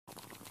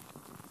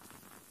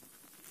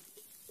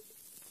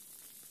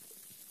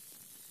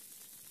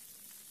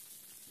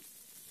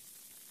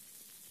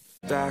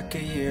back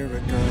a year ago.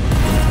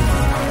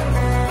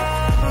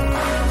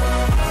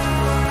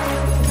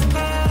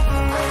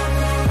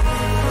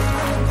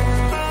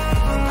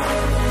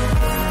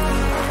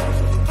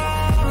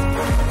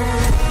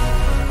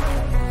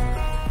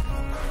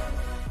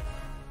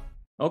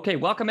 Okay,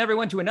 welcome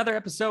everyone to another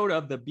episode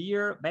of the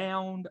Beer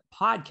Bound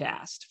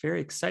podcast.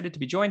 Very excited to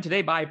be joined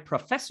today by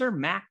Professor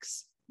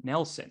Max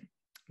Nelson.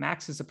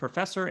 Max is a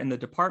professor in the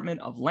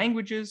Department of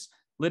Languages,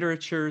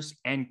 Literatures,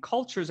 and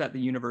Cultures at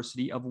the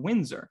University of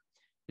Windsor.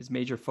 His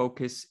major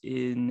focus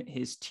in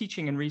his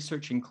teaching and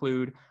research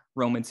include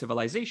Roman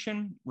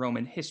civilization,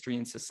 Roman history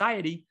and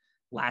society,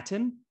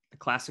 Latin, the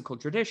classical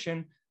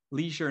tradition,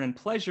 leisure and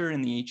pleasure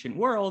in the ancient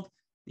world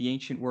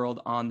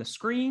on the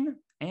screen,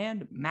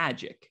 and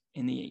magic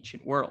in the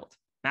ancient world.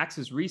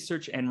 Max's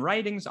research and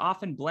writings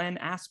often blend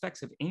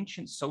aspects of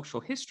ancient social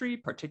history,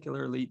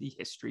 particularly the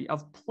history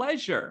of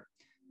pleasure.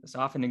 This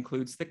often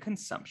includes the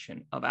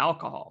consumption of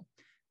alcohol.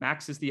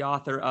 Max is the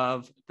author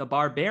of The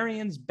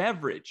Barbarian's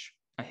Beverage,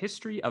 a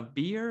history of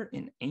beer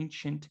in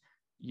ancient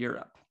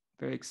Europe.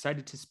 Very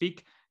excited to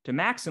speak to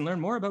Max and learn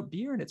more about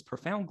beer and its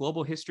profound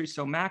global history.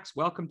 So Max,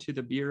 welcome to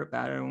the Beer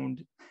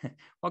Bound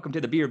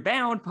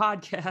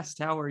podcast.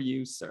 How are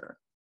you, sir?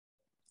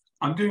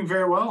 I'm doing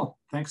very well.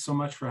 Thanks so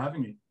much for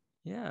having me.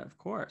 Yeah, of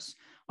course.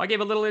 Well, I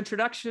gave a little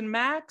introduction,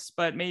 Max,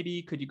 but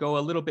maybe could you go a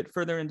little bit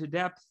further into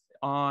depth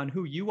on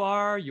who you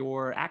are,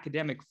 your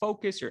academic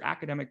focus, your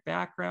academic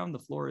background? The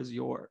floor is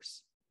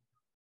yours.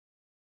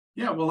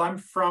 Yeah, well, I'm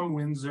from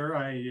Windsor.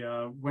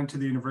 I went to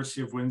the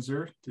University of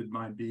Windsor, did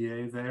my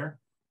BA there.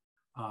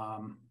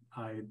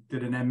 I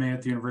did an MA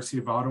at the University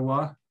of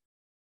Ottawa,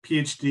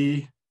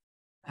 PhD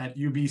at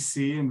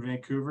UBC in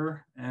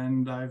Vancouver,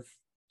 and I've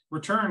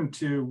returned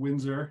to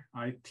Windsor.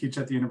 I teach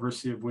at the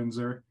University of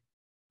Windsor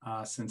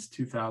since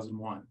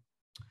 2001.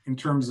 In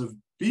terms of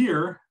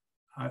beer,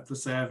 I have to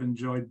say I've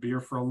enjoyed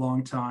beer for a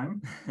long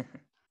time.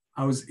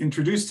 I was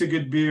introduced to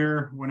good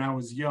beer when I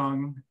was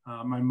young.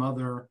 My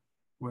mother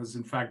was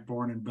in fact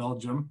born in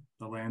Belgium,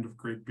 the land of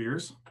great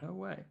beers. No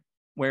way.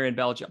 Where in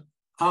Belgium?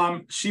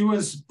 She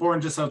was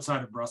born just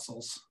outside of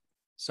Brussels.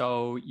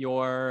 So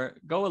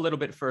go a little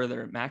bit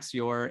further, Max,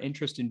 your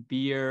interest in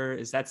beer,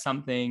 is that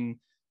something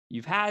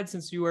you've had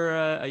since you were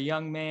a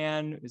young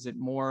man? Is it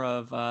more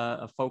of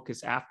a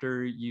focus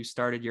after you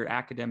started your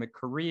academic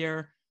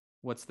career?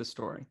 What's the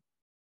story?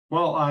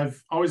 Well,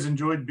 I've always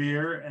enjoyed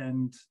beer.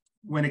 And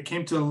when it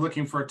came to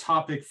looking for a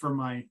topic for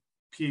my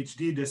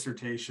PhD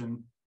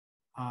dissertation,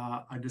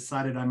 I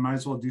decided I might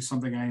as well do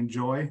something I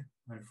enjoy.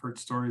 I've heard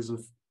stories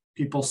of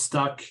people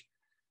stuck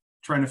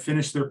trying to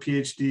finish their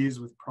PhDs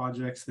with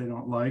projects they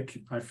don't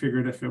like. I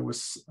figured if it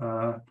was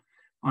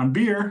on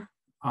beer,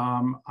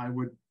 I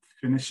would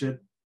finish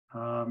it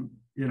and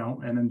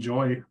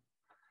enjoy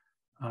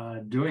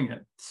doing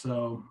it.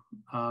 So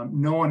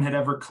no one had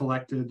ever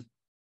collected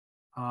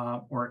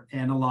or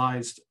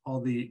analyzed all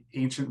the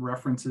ancient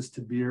references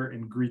to beer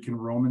in Greek and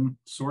Roman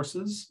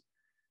sources.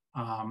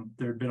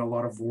 There had been a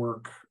lot of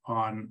work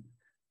on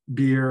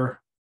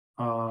beer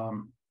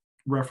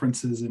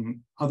references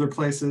in other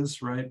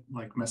places, right?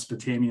 Like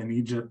Mesopotamia and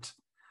Egypt.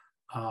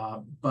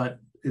 But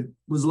it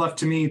was left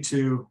to me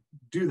to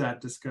do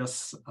that,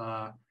 discuss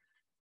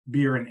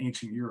beer in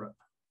ancient Europe.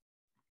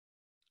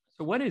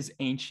 So what is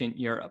ancient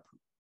Europe?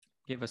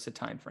 Give us a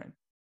time frame.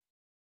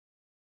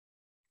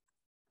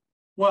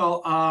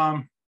 Well,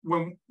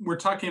 when we're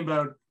talking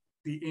about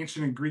the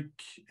ancient and Greek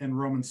and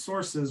Roman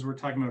sources, we're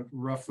talking about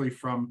roughly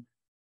from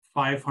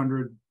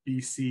 500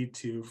 BC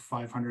to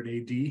 500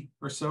 AD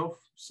or so.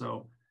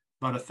 So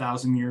about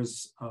 1,000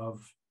 years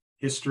of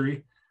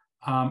history.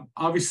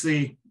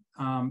 Obviously,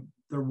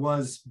 there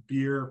was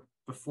beer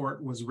before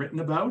it was written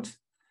about.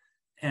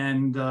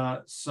 And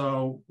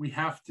so we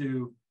have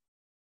to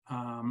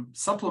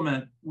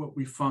supplement what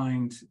we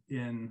find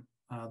in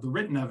the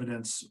written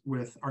evidence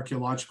with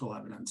archaeological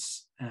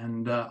evidence.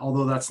 And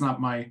although that's not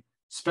my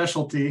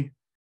specialty,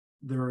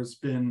 there has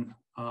been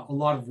a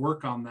lot of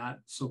work on that,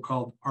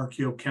 so-called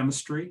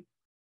archaeochemistry.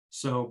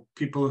 So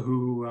people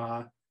who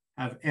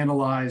have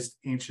analyzed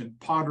ancient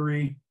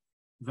pottery,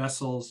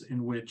 vessels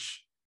in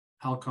which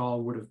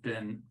alcohol would have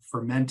been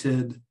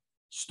fermented,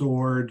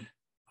 stored,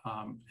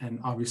 and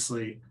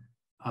obviously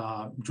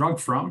drunk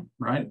from,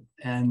 right?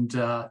 And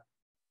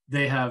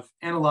they have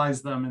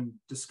analyzed them and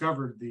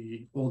discovered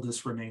the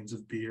oldest remains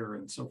of beer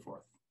and so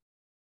forth.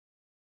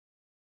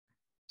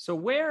 So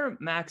where,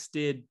 Max,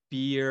 did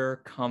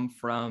beer come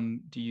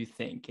from, do you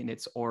think, in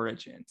its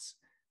origins?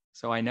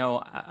 So I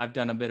know I've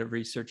done a bit of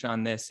research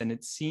on this, and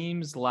it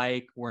seems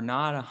like we're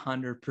not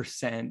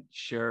 100%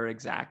 sure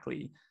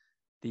exactly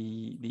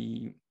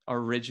the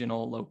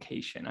original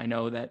location. I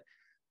know that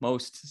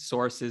most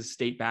sources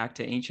date back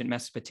to ancient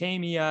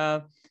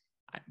Mesopotamia,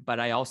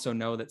 but I also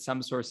know that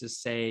some sources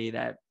say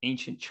that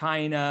ancient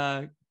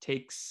China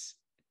takes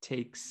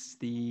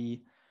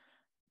the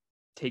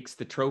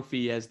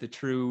trophy as the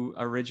true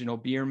original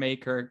beer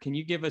maker. Can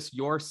you give us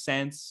your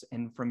sense,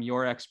 and from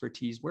your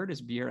expertise, where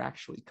does beer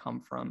actually come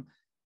from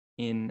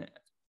in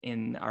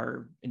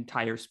our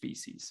entire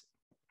species?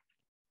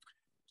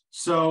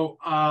 So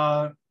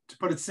to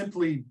put it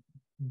simply,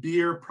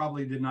 beer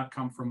probably did not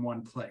come from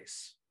one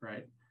place,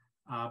 right?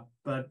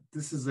 But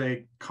this is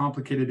a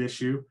complicated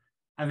issue.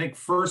 I think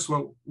first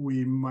what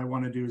we might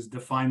want to do is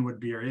define what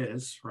beer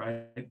is,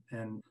 right?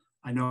 And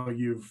I know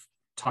you've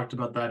talked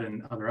about that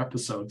in other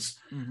episodes.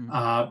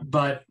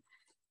 But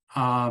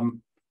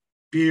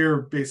beer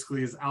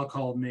basically is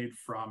alcohol made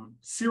from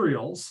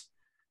cereals,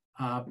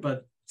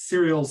 but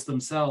cereals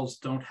themselves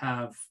don't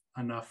have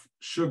enough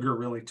sugar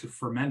really to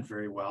ferment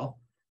very well.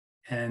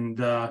 And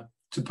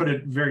to put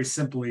it very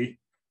simply,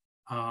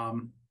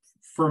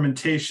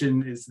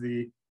 fermentation is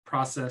the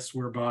process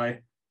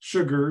whereby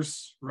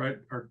sugars, right,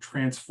 are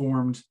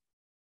transformed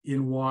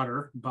in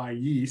water by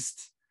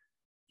yeast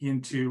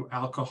into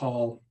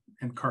alcohol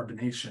and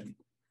carbonation.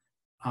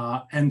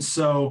 And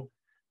so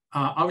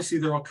obviously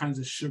there are all kinds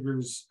of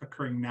sugars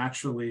occurring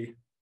naturally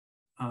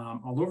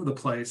all over the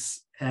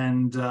place.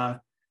 And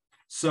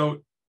so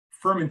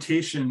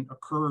fermentation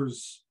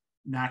occurs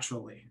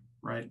naturally,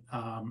 right?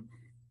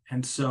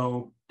 And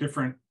so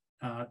different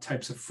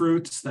types of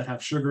fruits that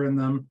have sugar in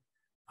them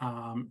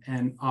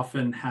and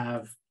often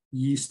have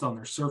yeast on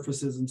their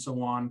surfaces and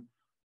so on,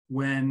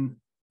 when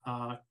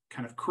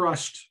kind of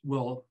crushed,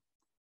 will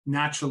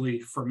naturally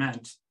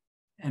ferment.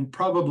 And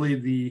probably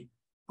the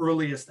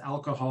earliest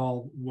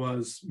alcohol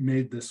was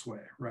made this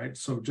way, right?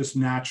 So just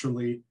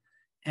naturally,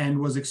 and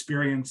was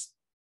experienced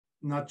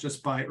not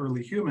just by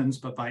early humans,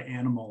 but by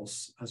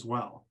animals as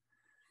well.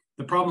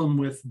 The problem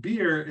with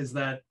beer is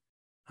that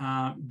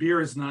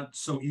beer is not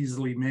so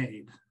easily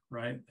made,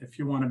 right? If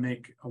you want to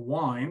make a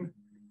wine,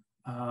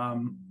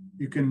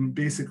 you can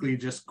basically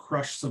just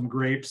crush some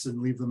grapes and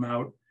leave them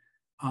out,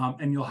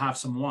 and you'll have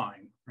some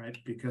wine, right?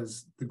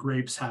 Because the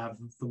grapes have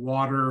the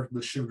water,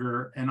 the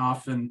sugar, and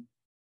often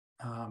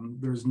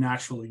there's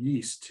natural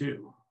yeast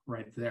too,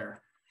 right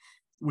there.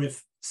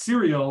 With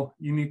cereal,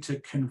 you need to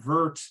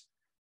convert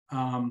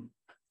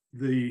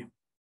the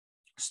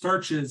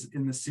starches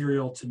in the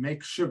cereal to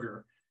make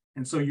sugar.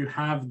 And so you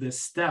have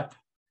this step,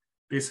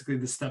 basically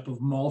the step of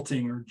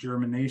malting or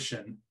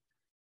germination,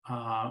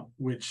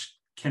 which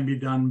can be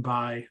done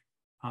by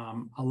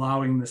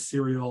allowing the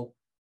cereal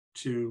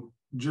to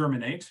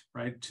germinate,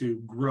 right,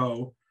 to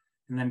grow,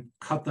 and then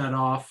cut that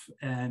off.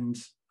 And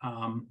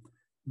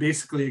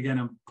basically, again,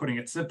 I'm putting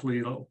it simply,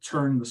 it'll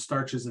turn the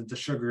starches into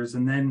sugars,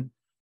 and then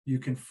you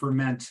can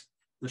ferment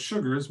the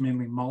sugars,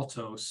 mainly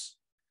maltose,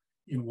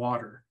 in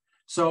water.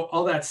 So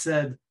all that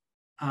said,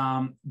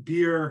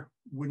 beer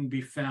wouldn't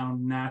be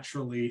found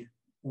naturally,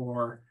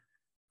 or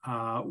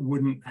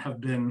wouldn't have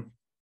been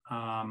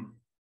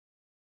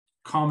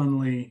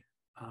commonly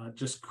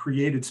just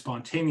created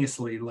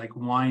spontaneously like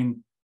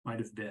wine might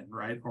have been,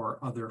 right? Or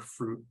other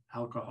fruit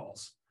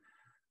alcohols.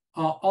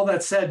 All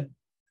that said,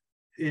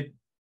 it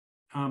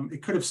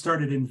could have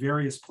started in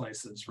various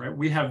places, right?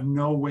 We have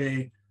no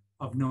way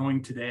of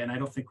knowing today, and I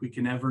don't think we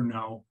can ever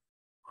know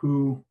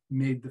who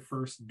made the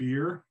first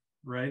beer,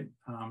 right?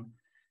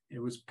 It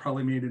was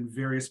probably made in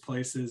various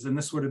places, and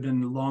this would have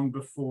been long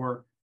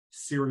before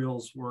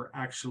cereals were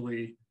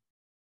actually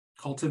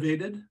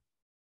cultivated.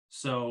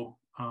 So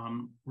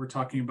we're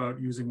talking about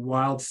using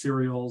wild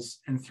cereals,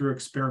 and through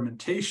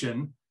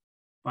experimentation,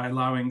 by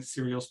allowing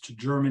cereals to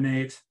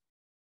germinate,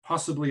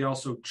 possibly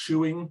also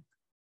chewing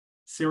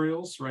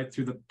cereals, right,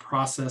 through the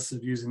process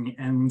of using the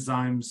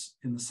enzymes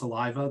in the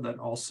saliva that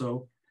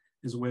also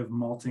is a way of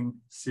malting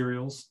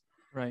cereals.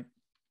 Right.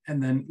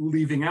 And then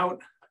leaving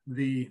out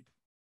the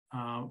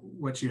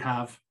what you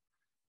have,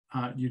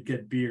 you'd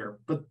get beer.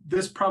 But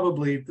this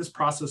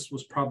process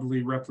was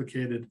probably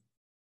replicated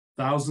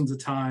thousands of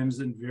times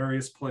in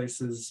various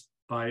places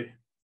by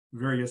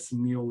various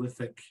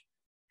Neolithic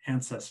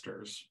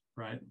ancestors,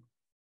 right?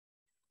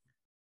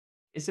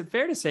 Is it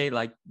fair to say,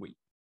 like,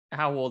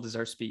 how old is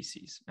our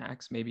species,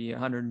 Max? Maybe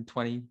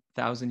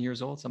 120,000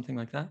 years old, something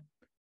like that?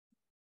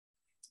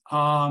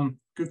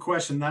 Good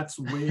question. That's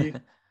way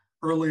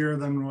earlier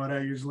than what I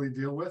usually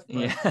deal with, but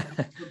Yeah.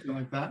 something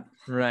like that.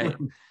 Right.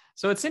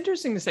 So it's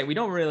interesting to say we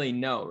don't really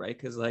know, right?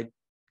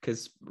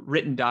 Because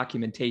written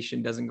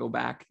documentation doesn't go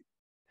back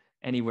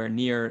anywhere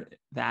near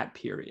that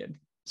period.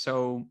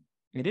 So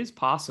it is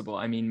possible.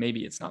 I mean,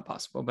 maybe it's not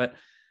possible, but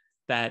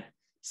that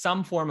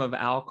some form of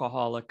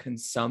alcoholic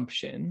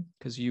consumption,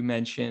 because you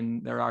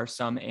mentioned there are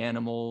some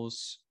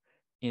animals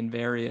in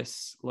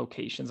various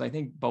locations, I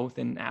think both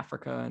in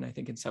Africa and I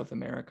think in South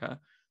America,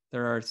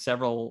 there are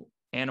several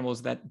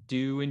animals that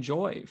do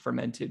enjoy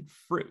fermented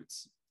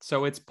fruits.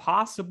 So it's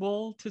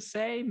possible to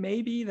say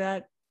maybe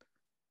that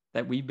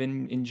we've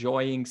been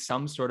enjoying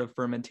some sort of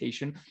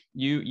fermentation.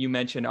 You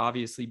mentioned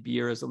obviously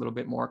beer is a little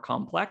bit more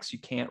complex. You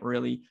can't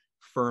really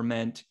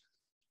ferment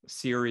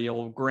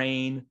cereal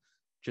grain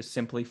just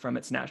simply from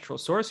its natural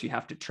source. You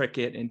have to trick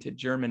it into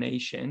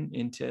germination,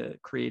 into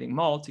creating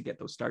malt to get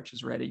those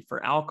starches ready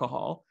for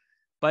alcohol.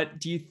 But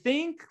do you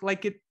think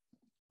like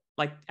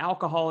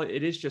alcohol,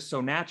 it is just so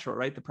natural,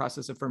 right? The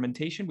process of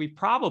fermentation, we've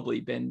probably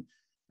been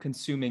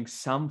consuming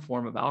some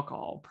form of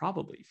alcohol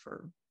probably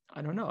for,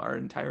 I don't know, our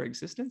entire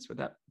existence. Would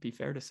that be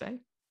fair to say?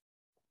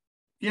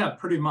 Yeah,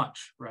 pretty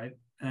much, right?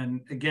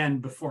 And again,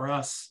 before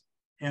us,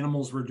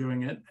 animals were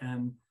doing it.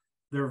 And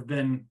there have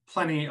been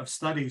plenty of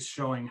studies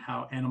showing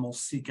how animals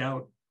seek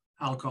out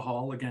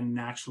alcohol, again,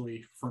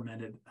 naturally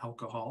fermented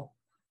alcohol.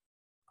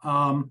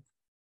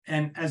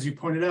 And as you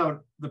pointed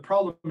out, the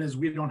problem is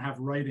we don't have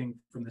writing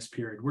from this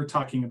period. We're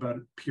talking about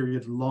a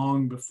period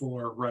long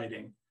before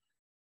writing.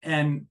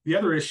 And the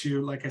other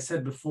issue, like I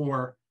said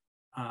before,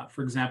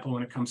 for example,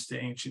 when it comes to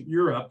ancient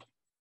Europe,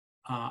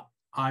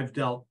 I've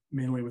dealt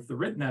mainly with the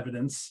written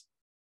evidence,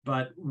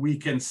 but we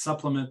can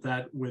supplement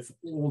that with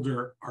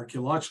older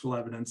archaeological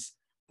evidence.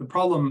 The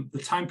problem, the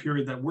time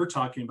period that we're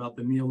talking about,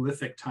 the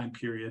Neolithic time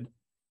period,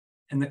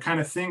 and the kind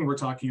of thing we're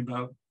talking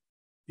about,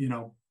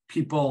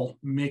 people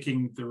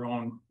making their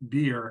own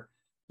beer,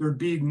 there'd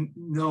be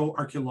no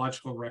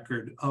archaeological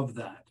record of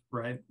that,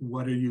 right?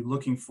 What are you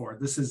looking for?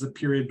 This is a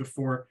period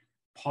before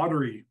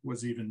pottery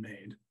was even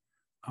made.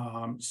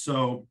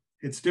 So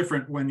it's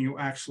different when you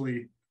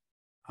actually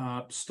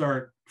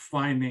start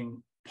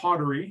finding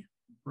pottery,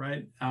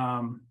 right?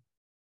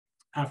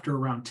 After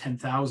around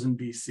 10,000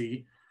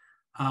 BC.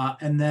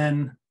 And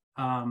then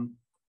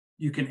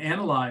you can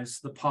analyze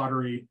the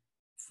pottery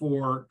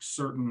for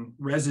certain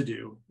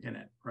residue in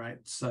it, right?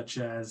 Such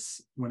as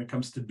when it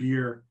comes to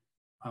beer,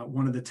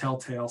 one of the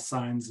telltale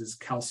signs is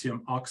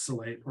calcium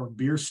oxalate or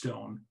beer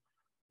stone,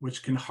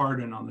 which can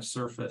harden on the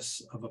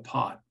surface of a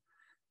pot.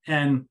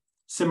 And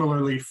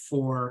similarly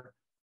for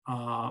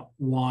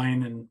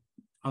wine and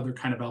other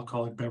kind of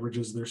alcoholic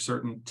beverages, there's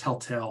certain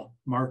telltale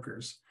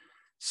markers.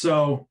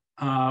 So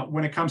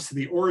when it comes to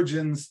the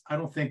origins, I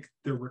don't think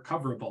they're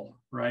recoverable,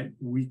 right?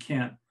 We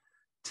can't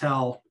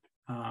tell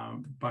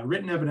by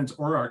written evidence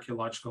or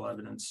archaeological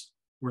evidence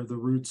where the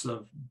roots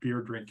of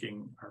beer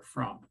drinking are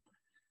from.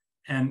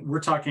 And we're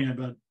talking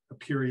about a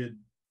period,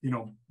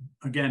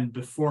 again,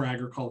 before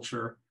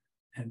agriculture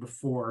and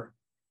before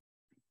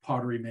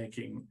pottery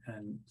making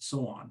and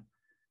so on.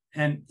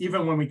 And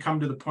even when we come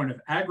to the point of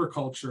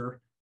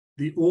agriculture,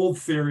 the old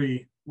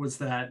theory was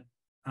that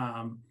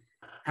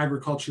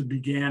agriculture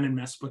began in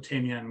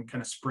Mesopotamia and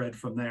kind of spread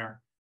from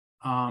there.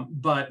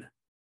 But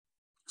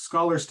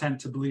scholars tend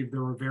to believe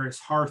there were various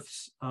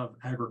hearths of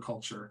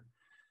agriculture.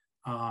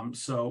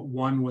 So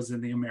one was in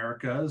the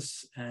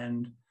Americas,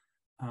 and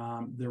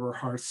there were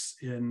hearths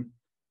in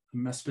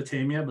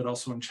Mesopotamia, but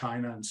also in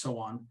China and so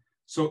on.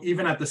 So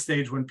even at the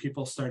stage when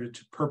people started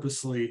to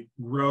purposely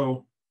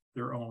grow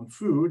their own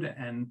food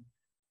and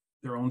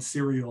their own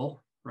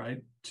cereal,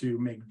 right, to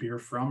make beer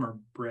from or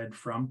bread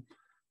from,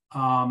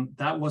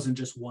 that wasn't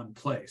just one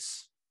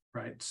place,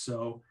 right?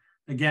 So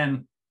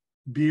again,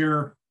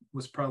 beer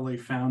was probably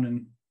found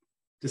and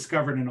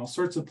discovered in all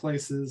sorts of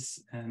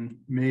places and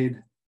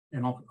made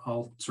in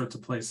all sorts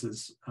of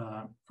places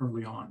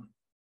early on.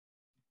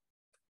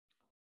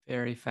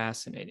 Very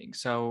fascinating.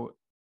 So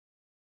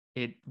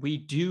we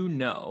do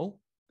know,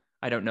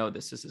 I don't know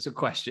this is a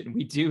question,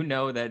 we do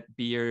know that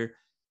beer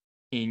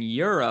in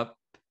Europe,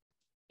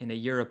 in a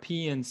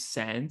European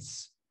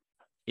sense,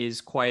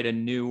 is quite a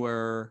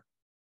newer,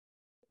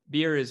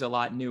 beer is a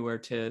lot newer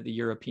to the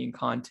European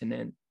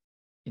continent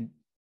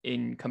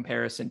in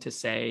comparison to,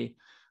 say,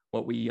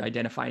 what we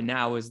identify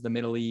now as the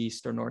Middle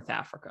East or North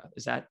Africa.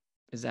 Is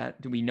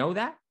that, do we know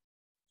that?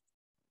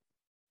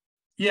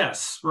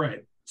 Yes,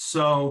 right.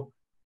 So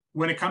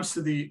when it comes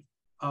to the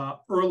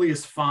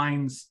earliest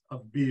finds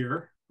of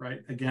beer,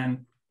 right,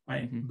 again,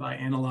 by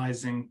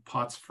analyzing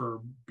pots for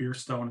beer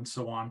stone and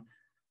so on,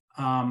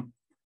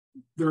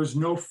 there's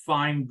no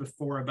find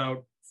before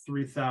about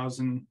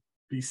 3000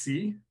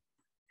 BC.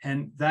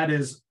 And that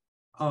is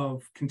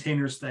of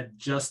containers that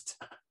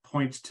just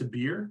point to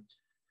beer.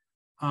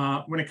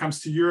 When it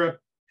comes to Europe,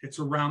 it's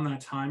around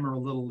that time or a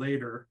little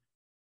later.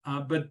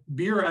 But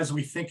beer, as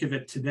we think of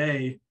it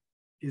today,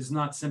 is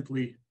not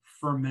simply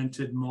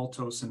fermented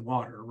maltose and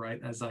water, right,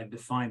 as I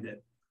defined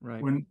it.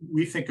 Right. When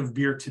we think of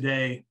beer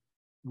today,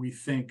 we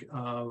think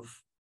of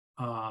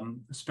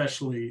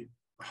especially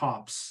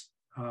hops,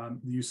 the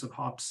use of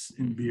hops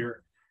in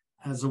beer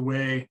as a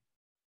way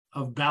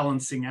of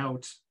balancing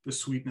out the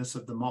sweetness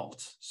of the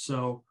malt.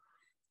 So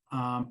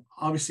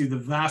obviously the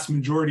vast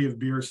majority of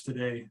beers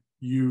today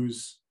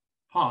use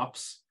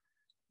hops,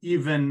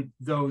 even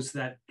those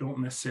that don't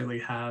necessarily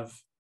have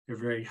a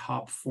very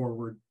hop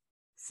forward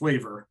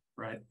flavor,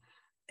 right?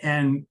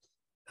 And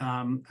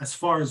as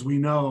far as we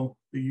know,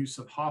 the use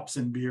of hops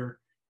in beer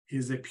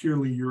is a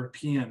purely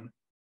European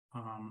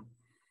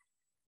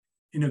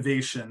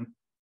innovation.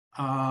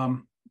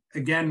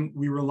 Again,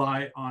 we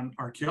rely on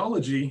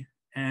archaeology,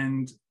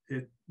 and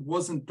it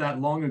wasn't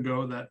that long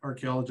ago that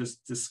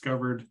archaeologists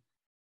discovered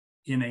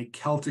in a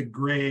Celtic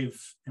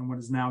grave in what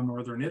is now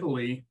northern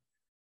Italy,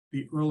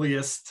 the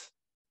earliest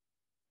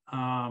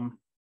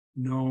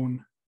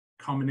known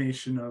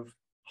combination of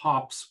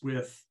hops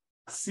with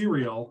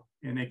cereal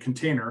in a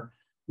container,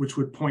 which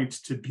would point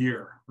to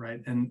beer,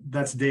 right? And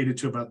that's dated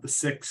to about the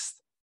 6th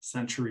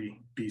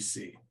century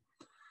BC.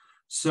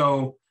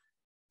 So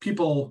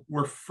people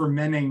were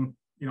fermenting,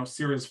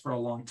 cereals for a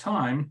long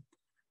time,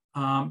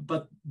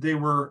 but they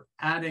were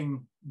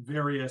adding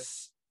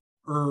various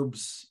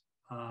herbs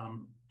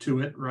to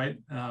it, right?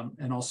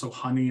 And also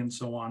honey and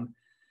so on,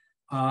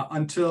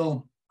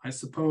 until I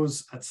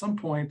suppose at some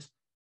point,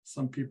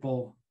 some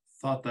people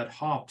thought that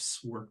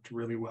hops worked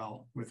really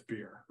well with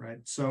beer, right?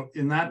 So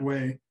in that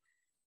way,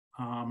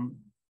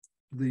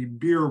 the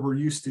beer we're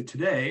used to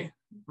today,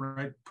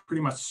 right,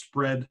 pretty much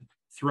spread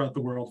throughout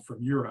the world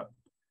from Europe.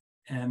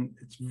 And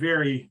it's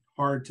very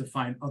hard to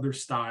find other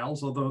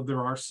styles, although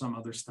there are some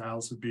other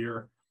styles of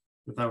beer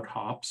without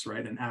hops,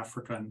 right, in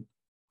Africa and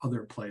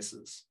other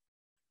places.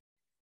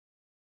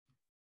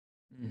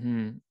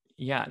 Mm-hmm.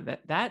 Yeah,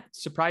 that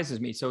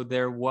surprises me. So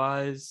there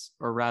was,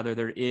 or rather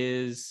there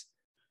is,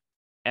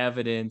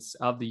 evidence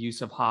of the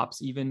use of hops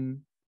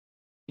even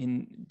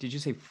in, did you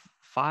say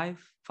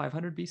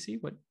 500 BC?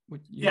 What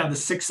Yeah, the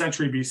 6th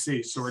century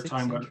BC. So we're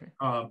talking century.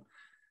 about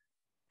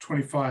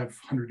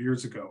 2,500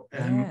 years ago.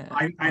 And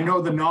Yeah. I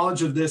know the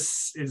knowledge of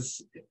this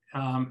is,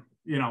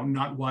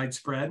 not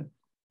widespread.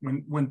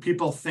 When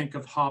people think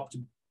of hopped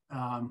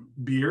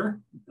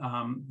beer,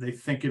 they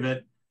think of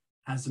it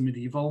as a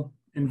medieval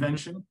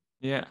invention.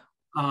 Yeah.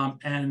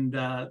 And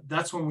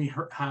that's when we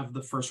have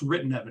the first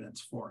written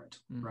evidence for it,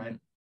 right?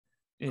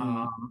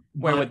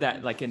 Where would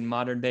that, like in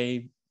modern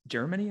day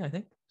Germany, I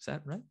think? Is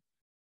that right?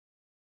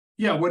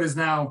 Yeah, what is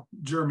now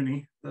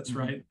Germany, that's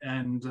right.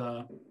 And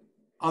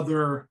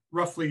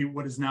roughly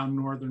what is now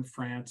northern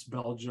France,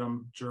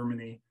 Belgium,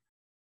 Germany.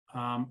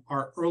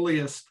 Our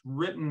earliest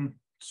written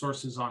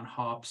sources on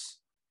hops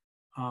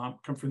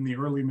come from the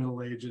early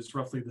Middle Ages,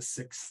 roughly the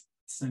 6th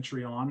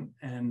century on.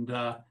 And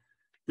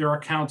there are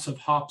accounts of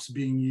hops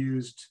being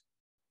used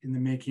in the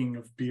making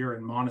of beer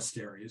in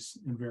monasteries,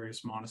 in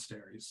various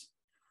monasteries.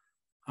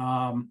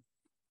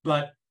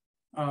 But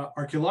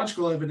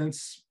archaeological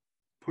evidence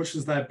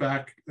pushes that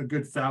back a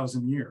good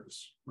 1,000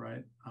 years,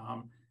 right?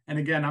 And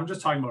again, I'm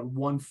just talking about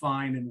one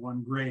find in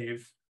one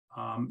grave.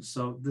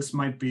 So this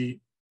might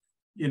be,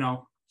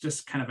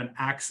 just kind of an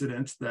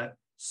accident that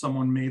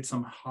someone made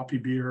some hoppy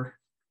beer,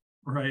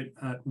 right,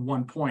 at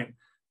one point.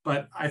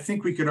 But I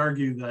think we could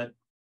argue that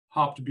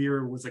hopped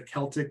beer was a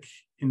Celtic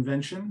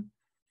invention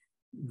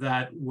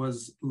that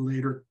was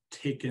later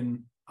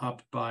taken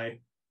up by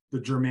the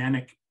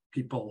Germanic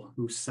people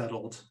who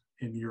settled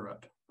in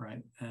Europe,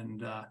 right?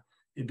 And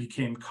it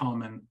became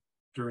common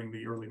during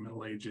the early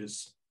Middle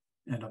Ages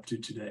and up to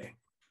today.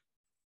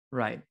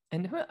 Right.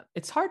 And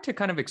it's hard to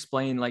kind of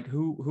explain like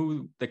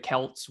who the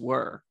Celts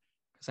were,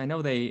 because I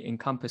know they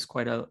encompass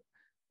quite a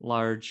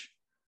large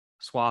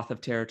swath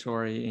of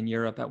territory in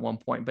Europe at one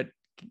point, but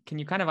can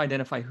you kind of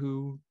identify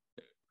who,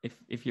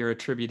 if you're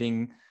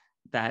attributing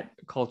that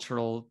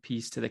cultural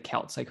piece to the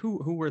Celts, like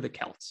who were the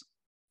Celts?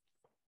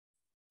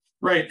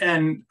 Right.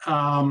 And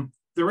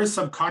there is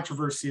some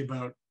controversy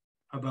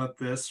about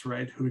this,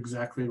 right? Who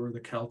exactly were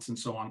the Celts and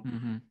so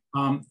on.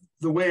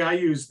 The way I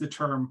use the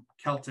term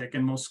Celtic,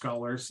 and most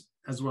scholars,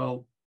 as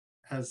well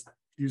as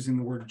using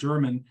the word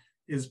German,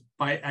 is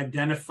by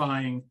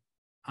identifying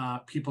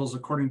peoples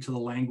according to the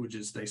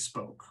languages they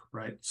spoke,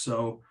 right?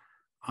 So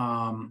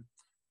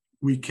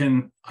we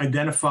can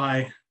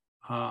identify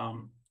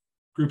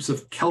groups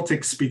of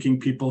Celtic-speaking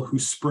people who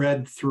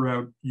spread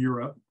throughout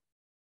Europe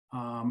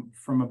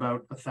from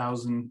about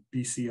 1,000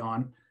 BC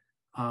on.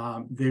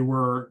 They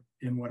were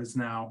in what is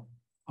now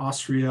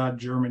Austria,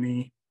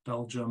 Germany,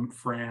 Belgium,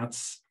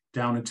 France,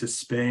 down into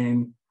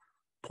Spain,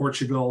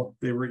 Portugal.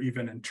 They were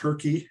even in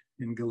Turkey,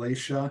 in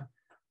Galatia.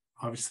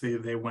 Obviously,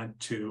 they went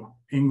to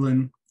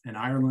England and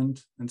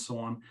Ireland and so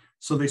on.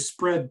 So they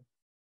spread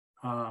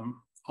all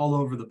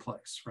over the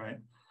place, right?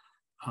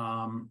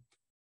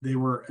 They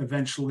were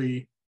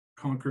eventually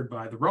conquered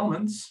by the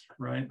Romans,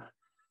 right?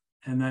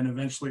 And then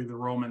eventually the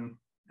Roman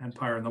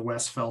Empire in the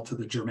West fell to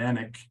the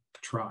Germanic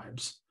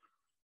tribes.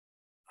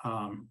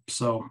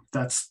 So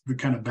that's the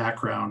kind of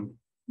background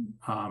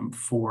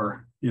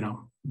for,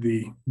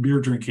 the beer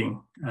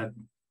drinking at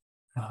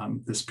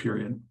this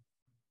period.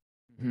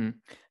 And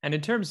in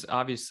terms,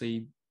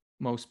 obviously,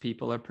 most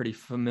people are pretty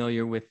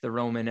familiar with the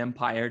Roman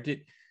Empire.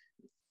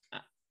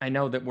 I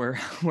know that we're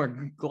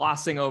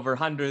glossing over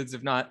hundreds,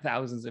 if not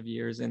thousands of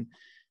years in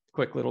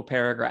quick little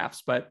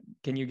paragraphs, but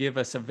can you give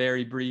us a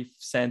very brief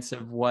sense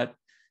of what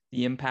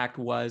the impact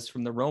was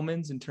from the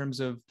Romans in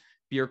terms of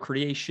beer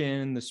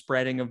creation, the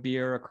spreading of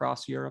beer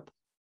across Europe?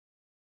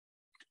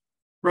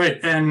 Right.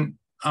 And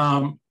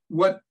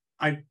what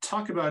I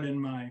talk about in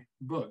my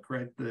book,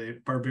 right, the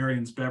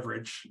Barbarian's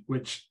Beverage,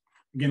 which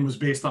again was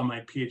based on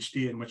my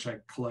PhD in which I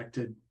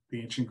collected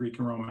the ancient Greek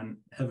and Roman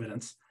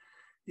evidence,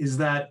 is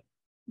that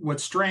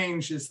what's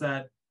strange is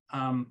that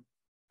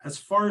as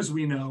far as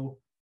we know,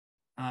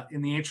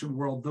 in the ancient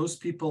world, those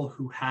people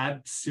who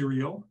had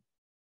cereal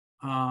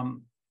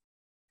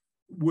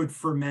would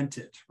ferment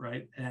it,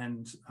 right,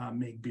 and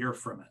make beer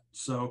from it.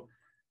 So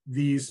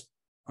these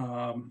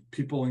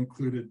people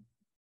included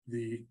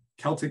the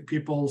Celtic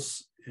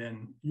peoples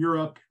in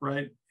Europe,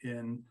 right?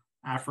 In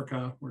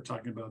Africa, we're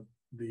talking about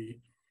the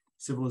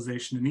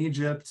civilization in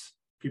Egypt,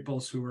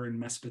 peoples who were in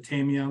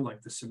Mesopotamia,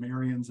 like the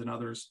Sumerians and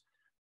others.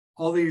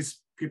 All these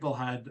people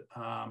had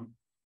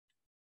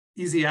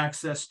easy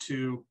access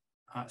to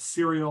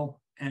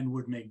cereal and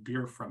would make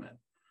beer from it.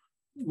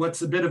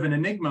 What's a bit of an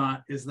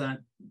enigma is that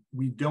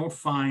we don't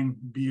find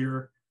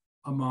beer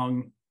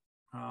among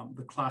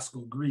the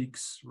classical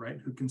Greeks, right,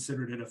 who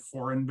considered it a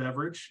foreign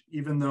beverage,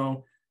 even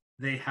though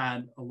they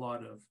had a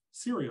lot of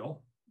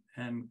cereal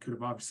and could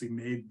have obviously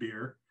made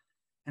beer.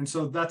 And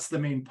so that's the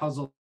main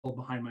puzzle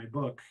behind my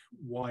book.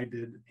 Why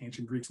did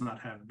ancient Greeks not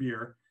have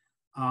beer?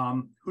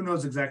 Who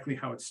knows exactly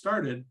how it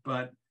started,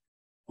 but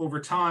over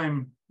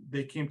time,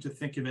 they came to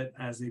think of it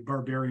as a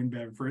barbarian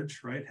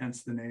beverage, right?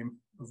 Hence the name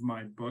of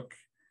my book.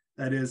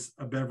 That is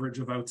a beverage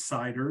of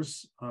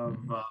outsiders, of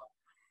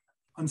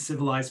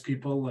uncivilized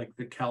people like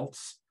the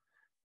Celts.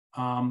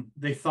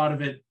 They thought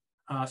of it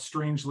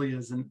strangely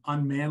as an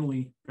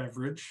unmanly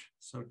beverage.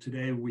 So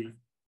today we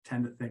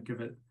tend to think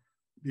of it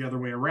the other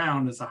way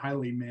around as a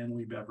highly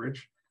manly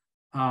beverage.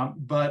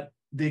 But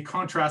they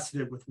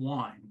contrasted it with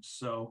wine.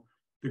 So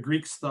the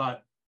Greeks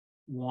thought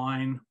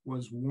wine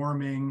was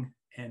warming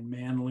and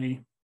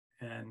manly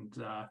and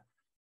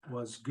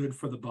was good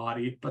for the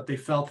body, but they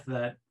felt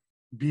that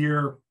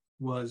beer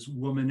was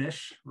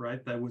womanish,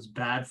 right? That was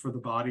bad for the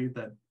body,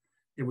 that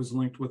it was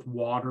linked with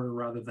water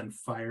rather than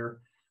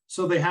fire.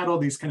 So they had all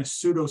these kind of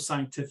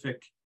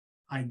pseudo-scientific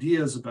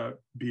ideas about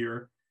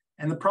beer.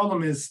 And the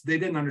problem is they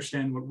didn't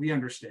understand what we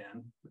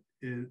understand,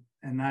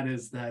 and that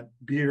is that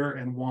beer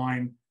and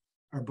wine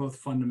are both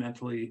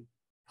fundamentally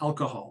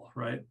alcohol,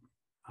 right?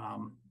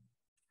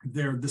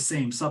 They're the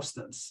same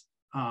substance.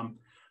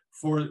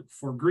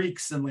 For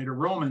Greeks and later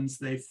Romans,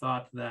 they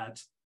thought that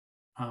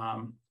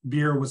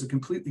beer was a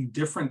completely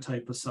different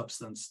type of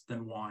substance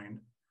than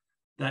wine,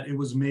 that it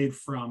was made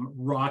from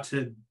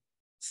rotted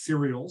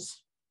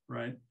cereals,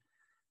 right?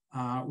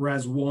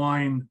 Whereas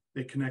wine,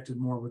 they connected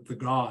more with the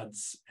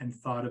gods and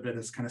thought of it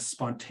as kind of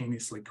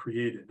spontaneously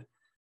created.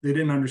 They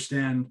didn't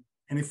understand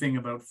anything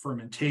about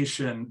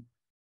fermentation,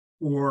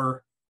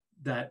 or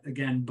that,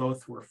 again,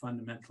 both were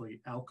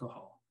fundamentally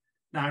alcohol.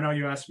 Now, I know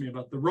you asked me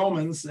about the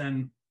Romans,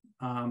 and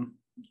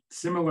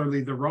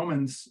similarly, the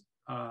Romans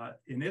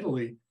in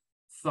Italy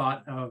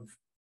thought of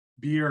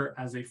beer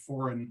as a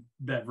foreign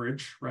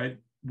beverage, right?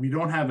 We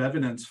don't have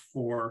evidence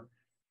for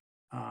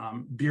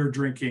beer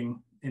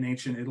drinking in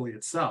ancient Italy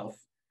itself.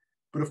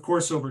 But of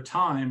course, over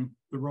time,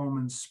 the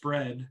Romans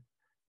spread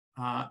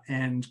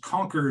and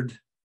conquered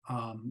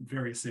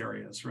various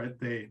areas, right?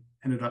 They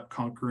ended up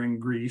conquering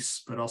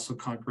Greece, but also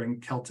conquering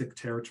Celtic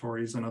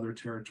territories and other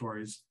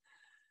territories.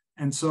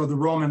 And so the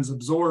Romans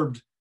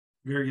absorbed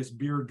various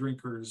beer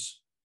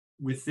drinkers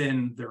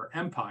within their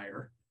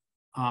empire.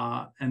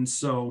 And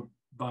so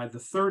by the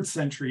 3rd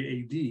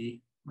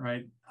century AD,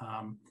 right,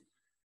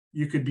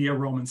 you could be a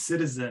Roman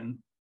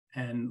citizen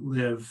and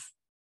live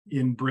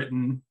in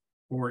Britain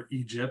or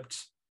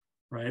Egypt,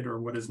 right,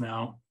 or what is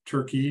now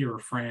Turkey or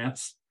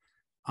France.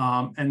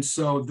 And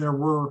so there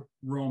were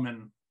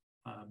Roman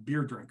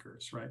beer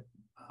drinkers, right,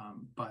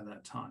 by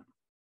that time.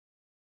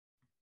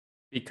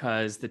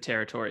 Because the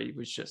territory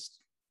was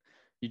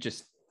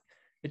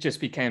it just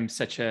became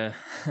such a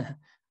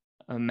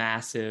a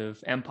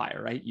massive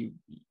empire, right?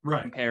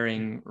 Right.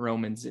 Comparing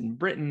Romans in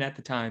Britain at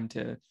the time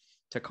to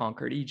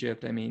conquered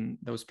Egypt. I mean,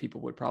 those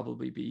people would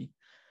probably be,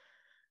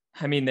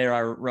 I mean, there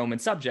are Roman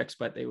subjects,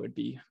 but they would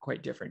be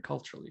quite different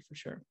culturally for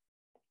sure.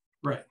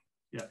 Right.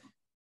 Yeah.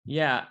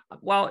 Yeah.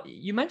 Well,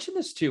 you mentioned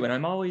this too,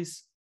 and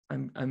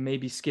I'm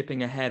maybe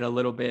skipping ahead a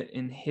little bit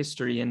in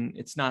history, and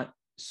it's not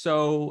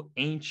so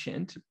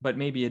ancient, but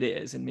maybe it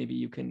is, and maybe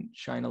you can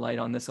shine a light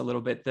on this a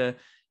little bit.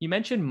 You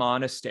mentioned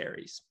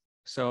monasteries.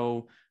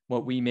 So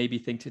what we maybe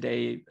think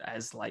today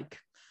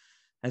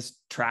as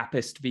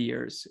Trappist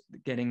beers,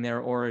 getting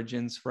their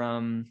origins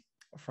from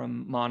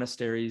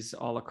monasteries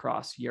all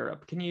across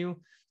Europe. Can you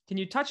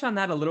touch on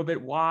that a little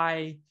bit?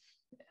 Why,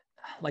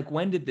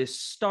 when did this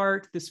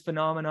start, this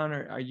phenomenon?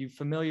 Or are you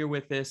familiar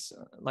with this?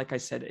 Like I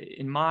said,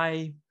 in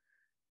my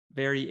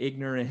very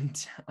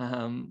ignorant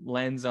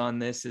lens on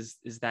this is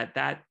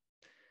that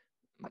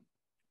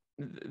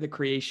the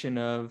creation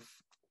of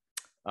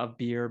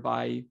beer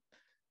by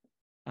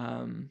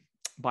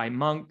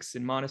monks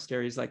in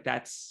monasteries,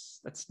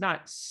 that's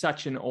not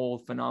such an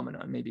old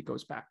phenomenon. Maybe it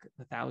goes back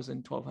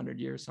 1,000, 1,200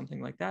 years,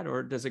 something like that,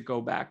 or does it go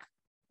back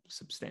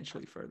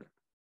substantially further?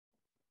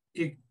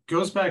 It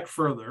goes back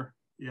further.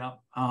 Yeah.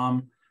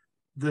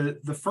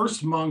 The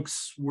first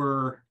monks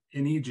were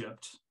in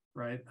Egypt,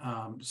 right?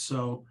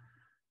 So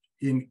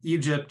in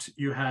Egypt,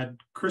 you had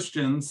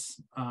Christians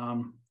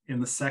in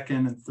the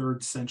 2nd and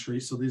 3rd century.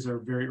 So these are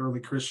very early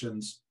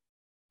Christians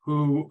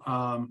who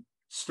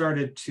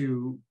started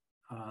to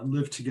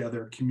live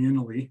together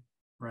communally,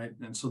 right?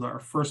 And so our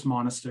first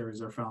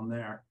monasteries are found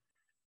there.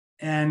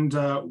 And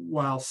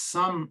while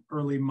some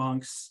early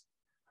monks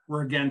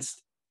were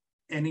against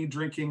any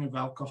drinking of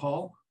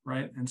alcohol,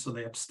 right? And so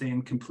they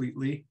abstained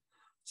completely.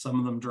 Some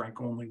of them drank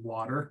only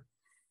water.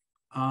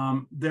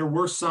 There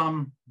were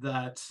some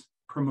that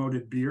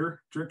promoted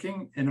beer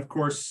drinking. And of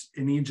course,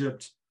 in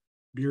Egypt,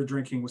 beer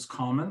drinking was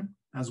common,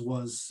 as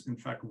was, in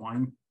fact,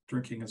 wine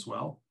drinking as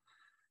well.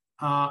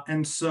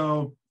 And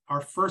so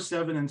our first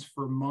evidence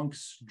for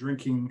monks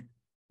drinking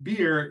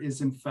beer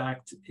is, in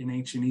fact, in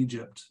ancient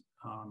Egypt.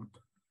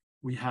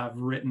 We have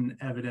written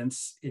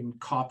evidence in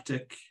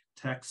Coptic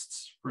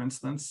texts, for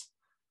instance,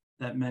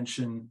 that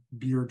mention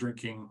beer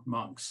drinking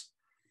monks.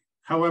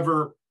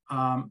 However,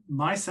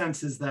 my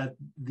sense is that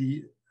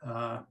the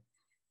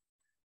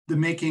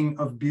making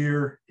of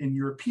beer in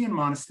European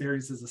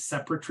monasteries is a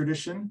separate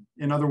tradition.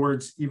 In other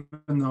words, even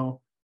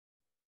though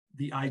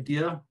the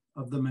idea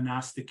of the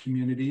monastic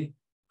community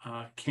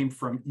came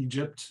from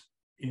Egypt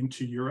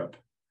into Europe,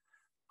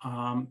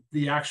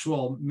 the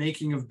actual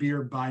making of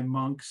beer by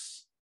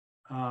monks,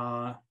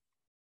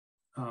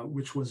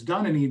 which was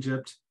done in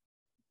Egypt,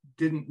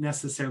 didn't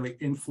necessarily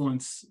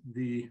influence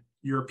the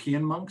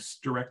European monks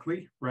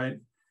directly, right?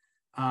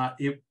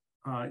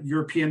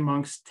 European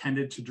monks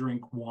tended to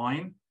drink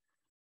wine.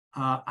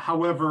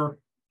 However,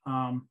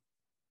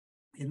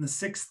 in the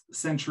 6th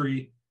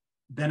century,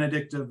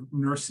 Benedict of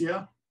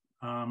Nursia,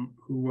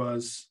 who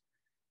was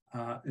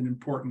an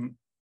important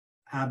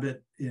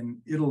abbot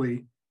in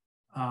Italy,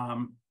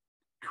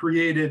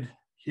 created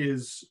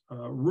his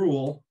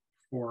rule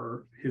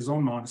for his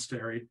own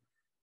monastery,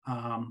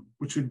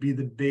 which would be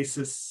the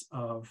basis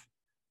of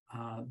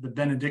the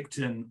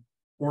Benedictine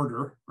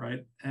order,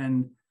 right?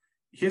 And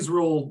his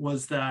rule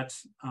was that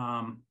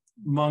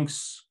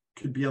monks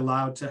could be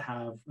allowed to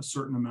have a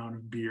certain amount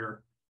of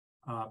beer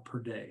per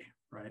day,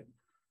 right?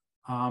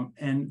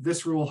 And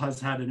this rule has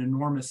had an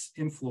enormous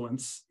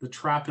influence. The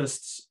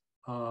Trappists,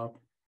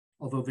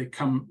 although they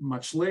come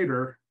much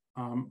later,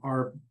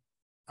 are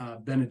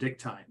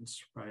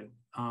Benedictines, right?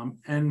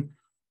 And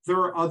there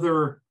are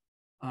other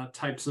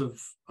types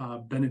of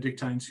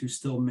Benedictines who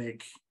still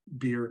make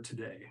beer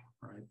today,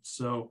 right?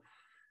 So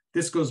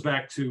this goes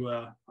back to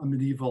a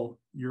medieval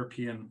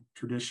European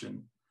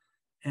tradition.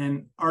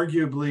 And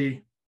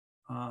arguably,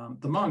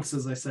 the monks,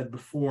 as I said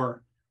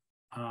before,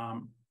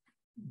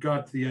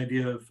 got the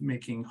idea of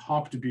making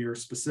hopped beer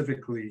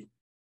specifically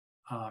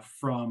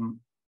from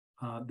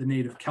the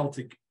native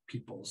Celtic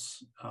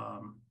peoples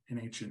in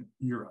ancient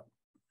Europe.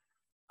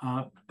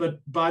 But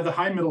by the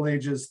High Middle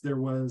Ages, there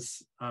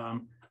was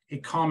a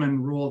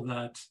common rule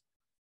that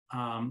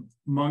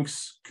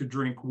monks could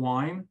drink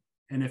wine,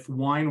 and if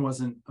wine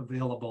wasn't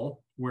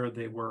available where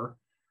they were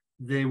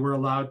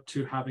allowed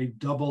to have a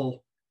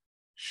double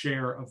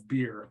share of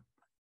beer,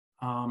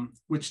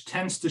 which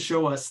tends to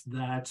show us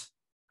that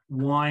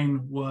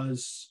wine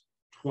was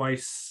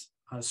twice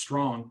as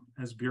strong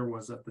as beer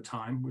was at the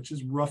time, which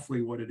is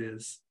roughly what it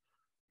is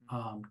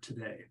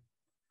today.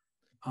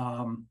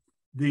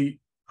 The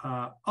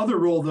other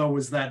rule, though,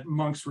 was that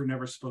monks were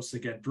never supposed to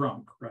get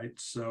drunk, right?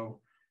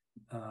 So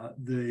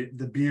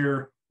the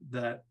beer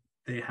that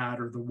they had,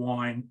 or the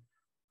wine,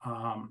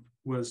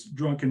 was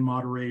drunk in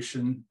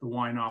moderation, the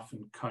wine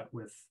often cut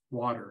with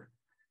water.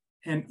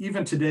 And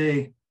even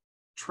today,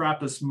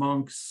 Trappist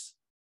monks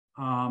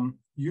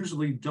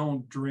usually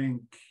don't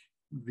drink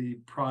the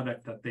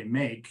product that they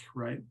make,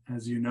 right?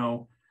 As you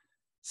know,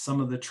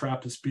 some of the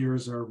Trappist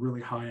beers are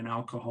really high in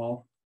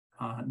alcohol,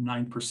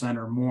 9%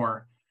 or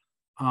more.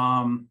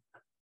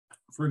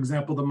 For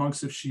example, the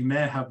monks of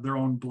Chimay have their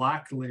own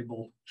black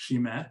label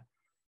Chimay,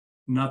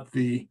 not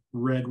the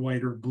red,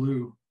 white, or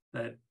blue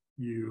that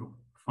you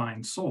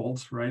find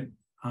sold, right?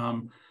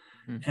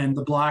 And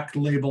the black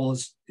label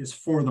is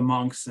for the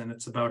monks, and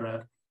it's about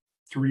a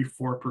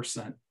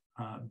 3-4%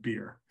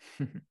 beer.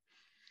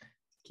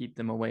 Keep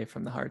them away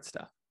from the hard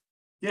stuff.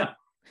 Yeah.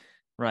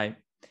 Right.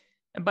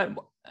 But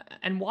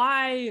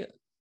why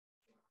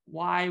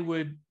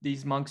would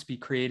these monks be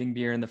creating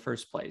beer in the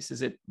first place?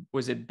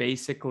 Was it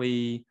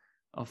basically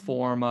a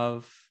form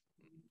of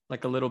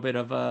like a little bit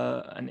of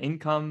an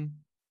income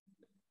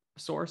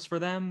source for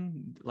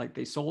them? Like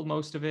they sold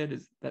most of it?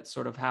 Is that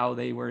sort of how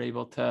they were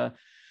able to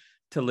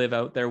live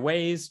out their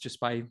ways, just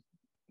by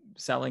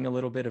selling a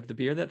little bit of the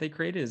beer that they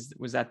created?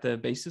 Was that the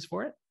basis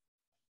for it?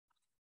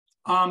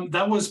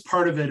 That was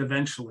part of it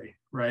eventually,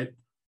 right?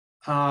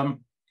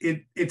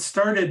 It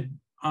started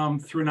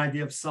through an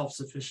idea of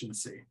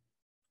self-sufficiency.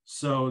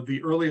 So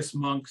the earliest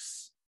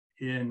monks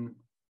in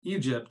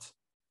Egypt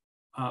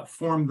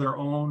formed their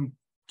own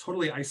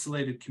totally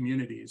isolated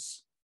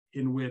communities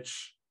in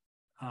which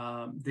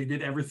they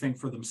did everything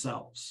for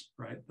themselves,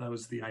 right? That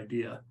was the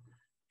idea.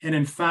 And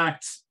in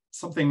fact,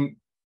 something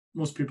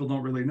most people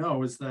don't really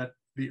know is that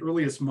the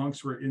earliest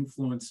monks were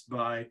influenced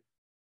by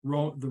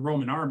the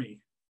Roman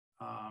army,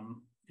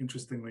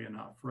 interestingly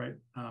enough, right?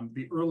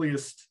 The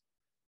earliest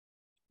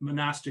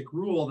monastic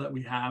rule that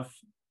we have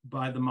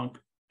by the monk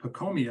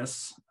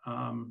Pachomius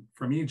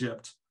from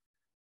Egypt,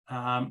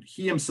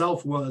 he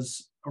himself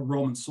was a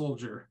Roman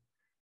soldier.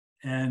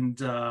 And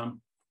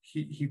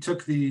he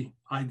took the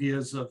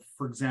ideas of,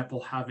 for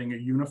example, having a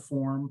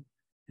uniform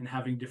and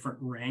having different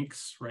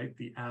ranks, right?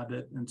 The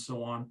abbot and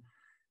so on,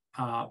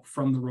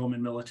 from the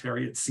Roman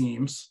military, it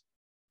seems.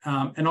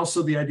 And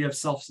also the idea of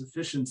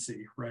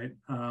self-sufficiency, right?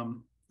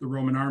 The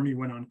Roman army,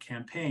 when on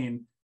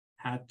campaign,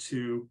 had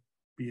to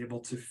be able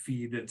to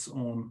feed its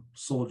own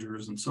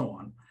soldiers and so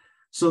on.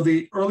 So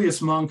the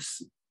earliest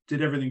monks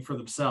did everything for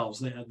themselves.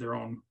 They had their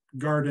own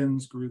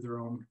gardens, grew their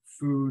own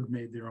food,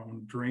 made their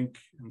own drink,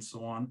 and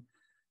so on.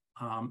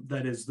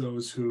 That is,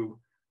 those who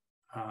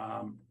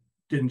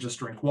didn't just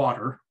drink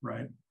water,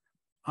 right?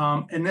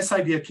 And this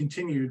idea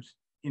continued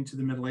into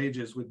the Middle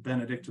Ages with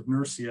Benedict of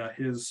Nursia.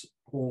 His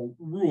whole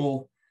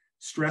rule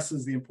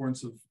stresses the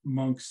importance of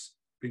monks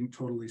being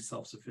totally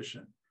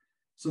self-sufficient.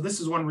 So this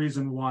is one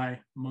reason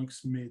why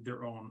monks made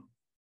their own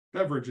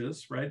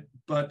beverages, right?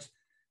 But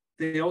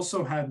they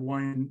also had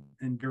wine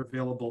and beer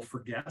available for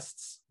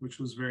guests, which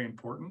was very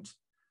important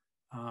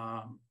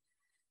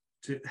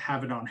to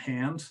have it on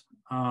hand.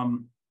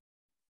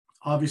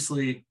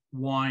 Obviously,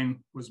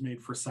 wine was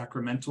made for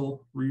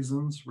sacramental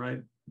reasons, right?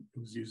 It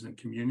was used in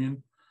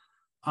communion.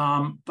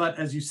 But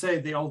as you say,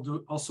 they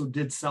also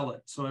did sell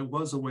it. So it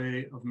was a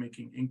way of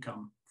making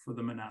income for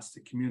the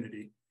monastic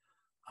community.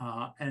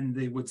 And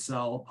they would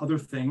sell other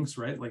things,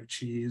 right? Like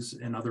cheese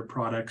and other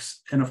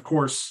products. And of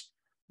course,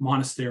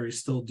 monasteries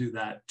still do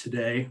that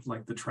today,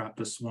 like the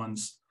Trappist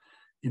ones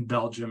in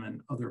Belgium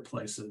and other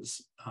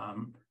places,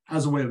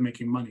 as a way of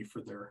making money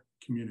for their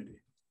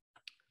community.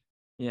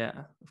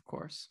 Yeah, of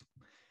course.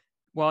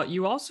 Well,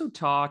 you also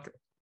talk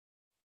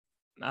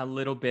a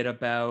little bit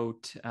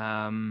about,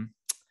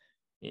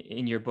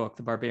 in your book,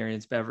 The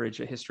Barbarian's Beverage,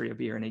 A History of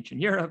Beer in Ancient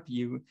Europe,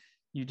 you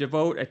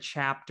devote a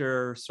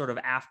chapter sort of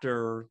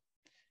after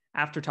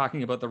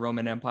talking about the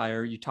Roman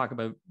Empire, you talk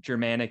about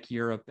Germanic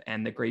Europe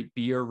and the Great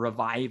Beer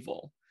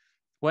Revival.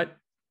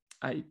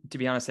 To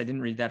be honest, I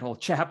didn't read that whole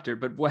chapter,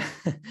 but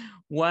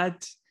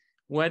what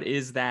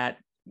is that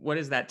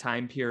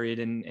time period,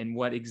 and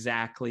what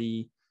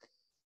exactly,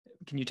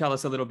 can you tell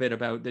us a little bit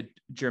about the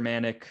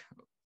Germanic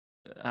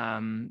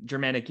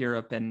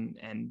Europe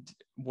and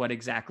what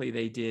exactly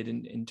they did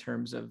in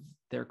terms of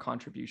their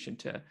contribution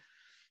to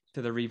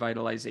the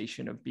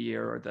revitalization of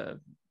beer, or the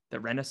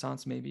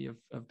Renaissance maybe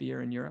of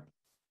beer in Europe?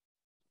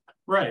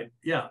 Right.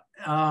 Yeah.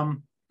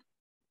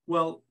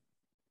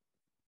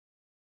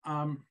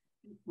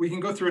 We can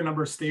go through a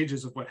number of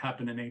stages of what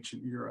happened in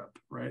ancient Europe,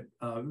 right?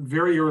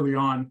 Very early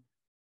on,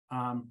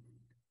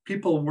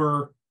 people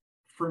were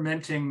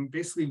fermenting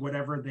basically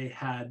whatever they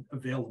had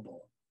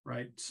available,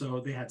 right? So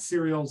they had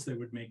cereals, they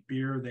would make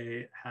beer,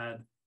 they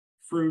had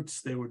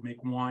fruits, they would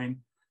make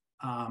wine,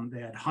 they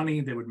had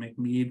honey, they would make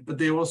mead, but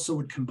they also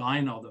would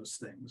combine all those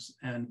things.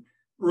 And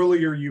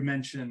earlier you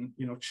mentioned,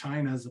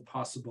 China as a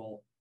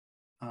possible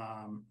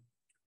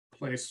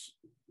place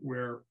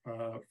where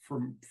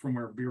from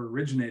where beer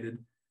originated.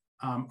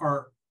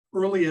 Our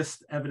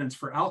earliest evidence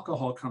for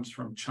alcohol comes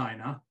from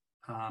China.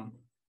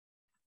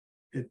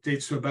 It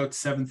dates to about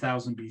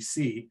 7,000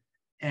 BC.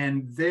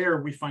 And there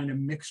we find a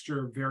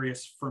mixture of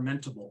various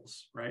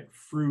fermentables, right?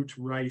 Fruit,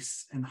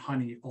 rice, and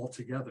honey all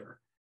together,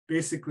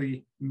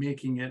 basically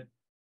making it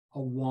a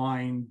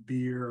wine,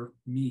 beer,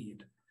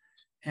 mead.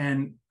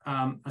 And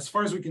as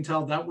far as we can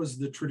tell, that was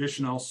the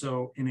tradition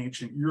also in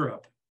ancient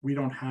Europe. We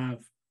don't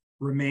have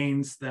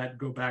remains that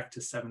go back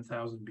to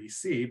 7,000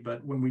 BC,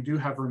 but when we do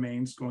have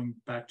remains going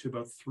back to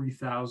about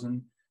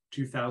 3,000,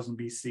 2,000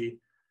 BC,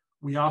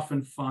 we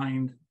often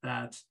find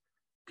that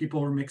people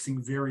were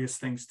mixing various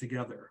things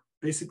together,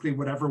 basically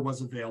whatever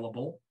was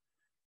available,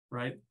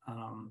 right?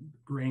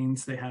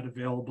 Grains they had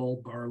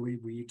available, barley,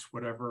 wheat,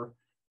 whatever.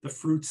 The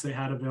fruits they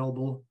had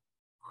available,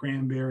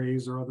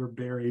 cranberries or other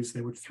berries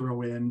they would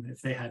throw in,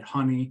 if they had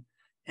honey,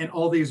 and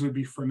all these would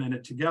be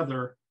fermented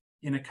together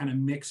in a kind of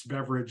mixed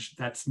beverage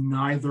that's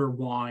neither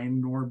wine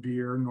nor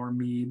beer nor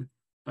mead,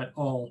 but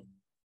all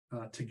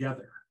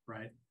together,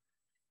 right?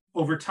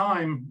 Over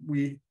time,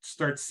 we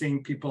start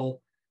seeing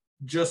people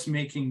just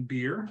making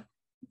beer,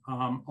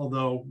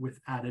 although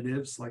with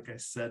additives, like I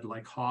said,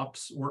 like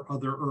hops or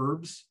other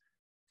herbs,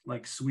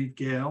 like sweet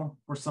gale,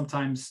 or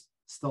sometimes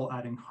still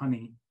adding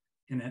honey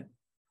in it.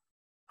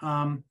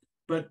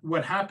 But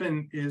what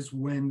happened is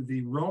when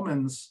the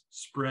Romans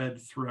spread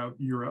throughout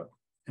Europe,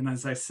 and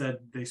as I said,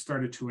 they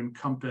started to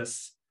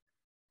encompass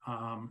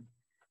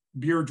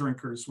beer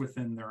drinkers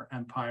within their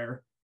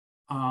empire.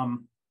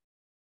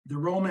 The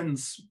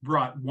Romans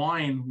brought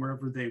wine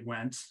wherever they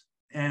went,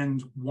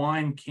 and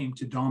wine came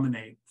to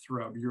dominate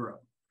throughout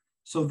Europe.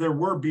 So there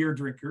were beer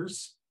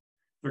drinkers.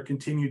 There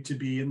continued to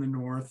be in the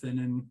north and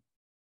in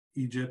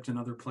Egypt and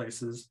other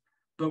places.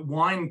 But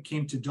wine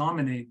came to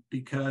dominate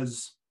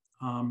because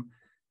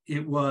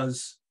it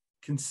was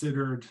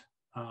considered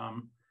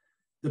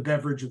the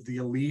beverage of the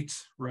elite,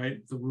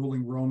 right? The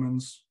ruling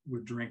Romans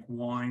would drink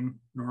wine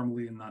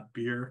normally and not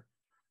beer.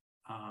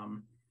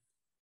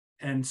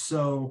 And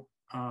so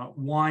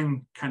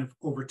wine kind of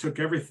overtook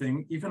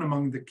everything, even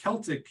among the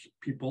Celtic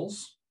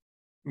peoples,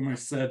 whom I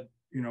said,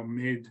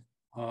 made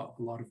a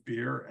lot of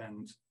beer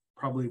and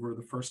probably were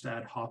the first to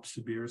add hops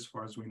to beer as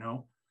far as we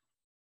know.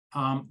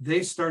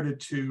 They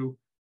started to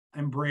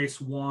embrace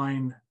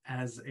wine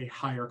as a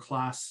higher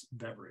class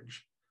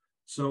beverage.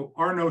 So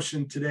our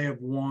notion today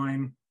of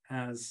wine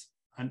as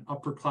an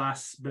upper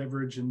class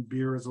beverage and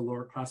beer as a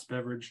lower class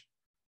beverage,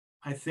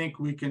 I think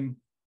we can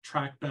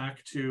track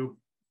back to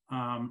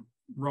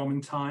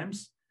Roman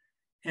times.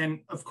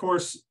 And of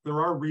course, there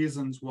are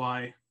reasons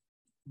why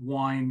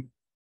wine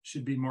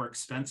should be more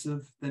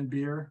expensive than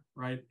beer,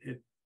 right?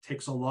 It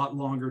takes a lot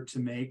longer to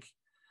make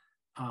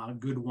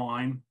good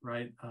wine,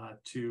 right?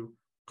 To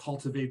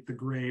cultivate the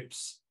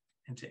grapes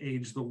and to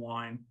age the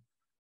wine.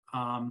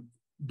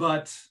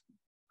 But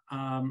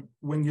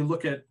when you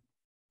look at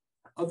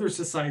other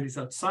societies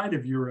outside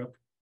of Europe,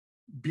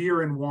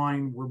 beer and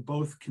wine were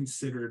both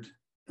considered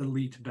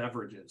elite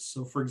beverages.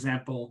 So for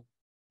example,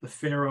 the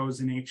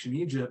pharaohs in ancient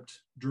Egypt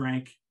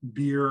drank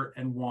beer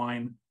and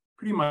wine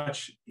pretty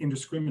much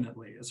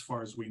indiscriminately as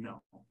far as we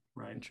know,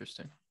 right?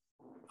 Interesting.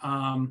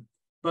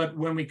 But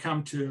when we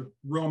come to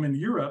Roman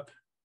Europe,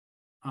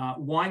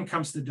 wine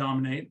comes to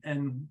dominate,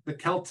 and the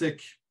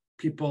Celtic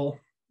people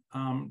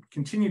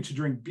continue to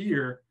drink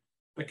beer,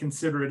 but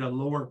consider it a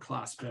lower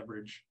class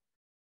beverage.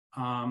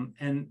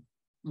 And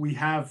we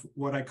have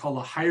what I call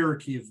a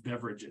hierarchy of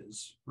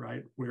beverages,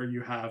 right? Where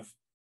you have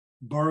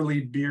barley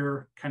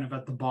beer kind of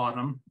at the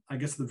bottom. I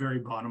guess the very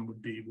bottom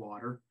would be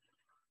water.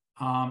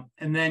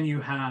 And then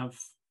you have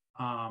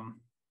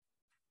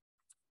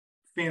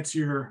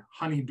fancier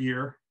honey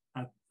beer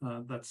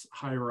that's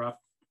higher up.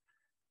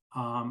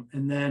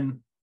 And then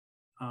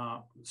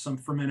some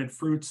fermented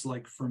fruits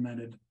like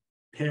fermented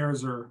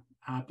pears or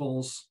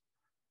apples,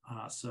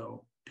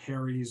 so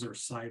perries or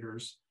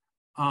ciders.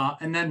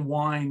 And then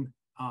wine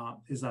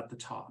is at the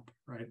top,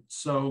 right?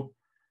 So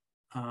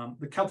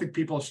the Celtic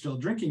people are still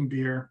drinking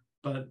beer,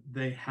 but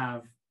they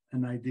have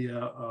an idea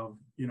of,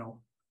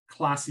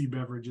 classy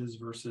beverages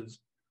versus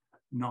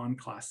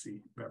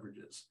non-classy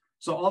beverages.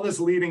 So all this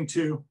leading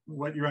to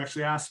what you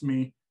actually asked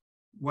me,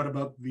 what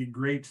about the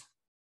great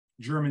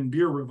German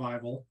beer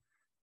revival?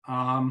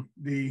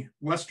 The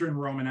Western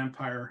Roman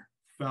Empire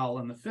fell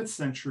in the 5th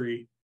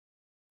century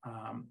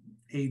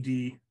AD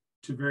to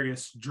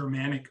various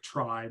Germanic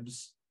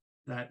tribes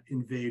that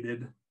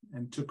invaded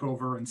and took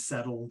over and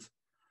settled.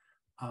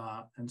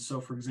 And so,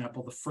 for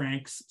example, the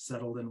Franks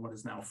settled in what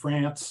is now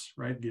France,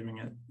 right, giving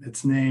it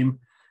its name,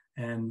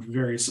 and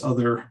various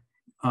other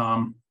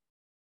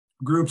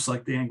groups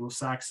like the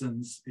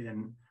Anglo-Saxons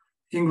in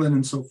England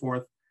and so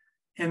forth.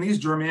 And these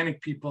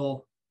Germanic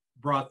people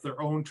brought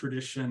their own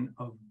tradition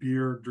of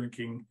beer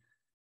drinking,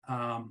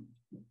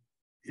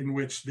 in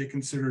which they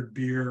considered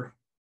beer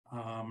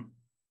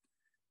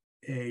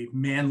a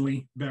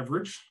manly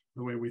beverage,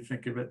 the way we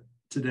think of it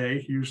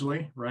today,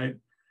 usually, right?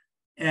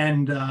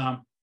 And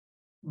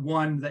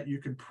one that you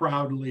could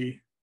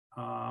proudly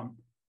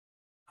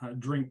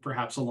drink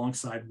perhaps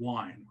alongside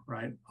wine,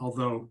 right?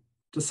 Although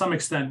to some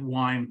extent,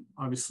 wine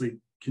obviously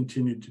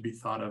continued to be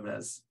thought of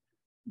as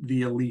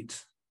the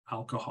elite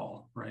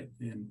alcohol, right,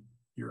 in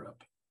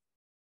Europe.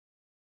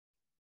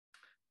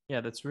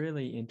 Yeah, that's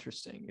really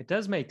interesting. It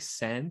does make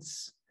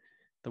sense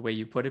the way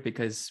you put it,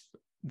 because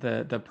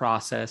the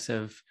process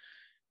of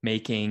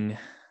making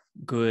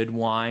good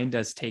wine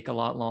does take a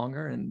lot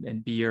longer,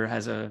 and beer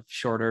has a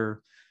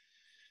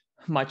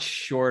much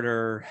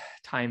shorter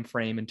time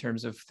frame in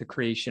terms of the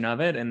creation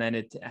of it, and then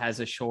it has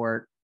a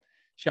short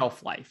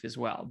shelf life as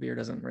well. Beer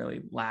doesn't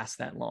really last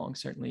that long,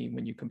 certainly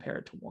when you compare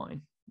it to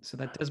wine. So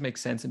that does make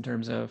sense in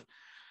terms of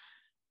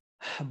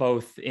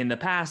both in the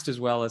past as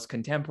well as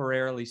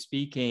contemporarily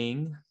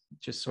speaking,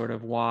 just sort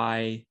of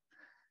why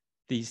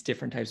these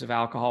different types of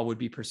alcohol would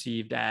be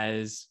perceived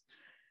as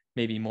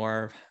maybe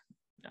more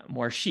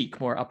chic,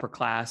 more upper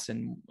class,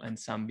 and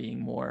some being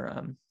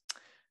more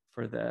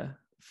for the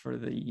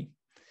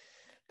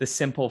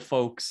simple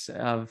folks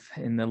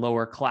in the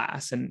lower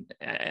class. And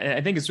I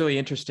think it's really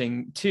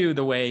interesting too,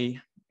 the way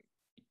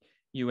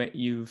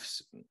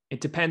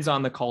it depends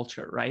on the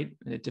culture, right?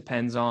 It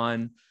depends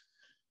on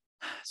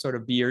sort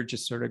of beer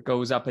just sort of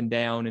goes up and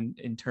down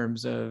in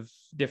terms of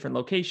different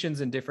locations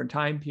and different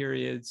time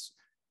periods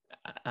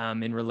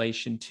in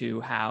relation to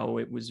how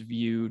it was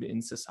viewed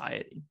in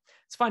society.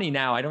 It's funny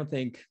now, I don't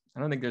think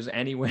there's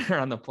anywhere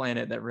on the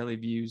planet that really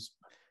views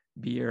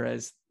beer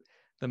as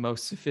the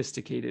most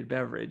sophisticated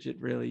beverage. It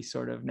really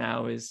sort of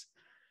now is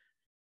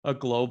a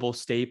global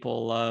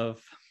staple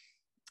of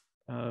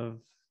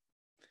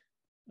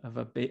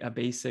a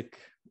basic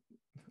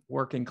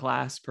working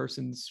class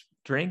person's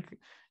drink.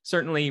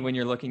 Certainly when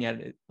you're looking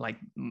at it like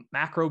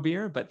macro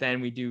beer, but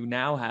then we do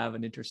now have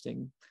an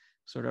interesting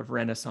sort of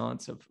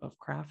renaissance of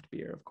craft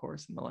beer, of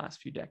course, in the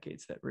last few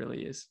decades that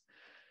really is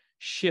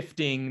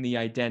shifting the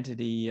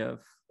identity of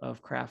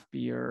craft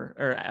beer,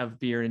 or of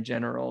beer in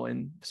general,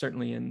 and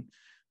certainly in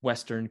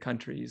Western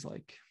countries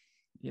like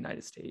the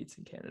United States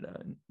and Canada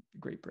and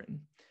Great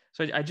Britain.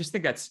 So I just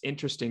think that's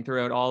interesting.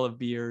 Throughout all of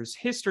beer's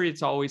history,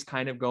 it's always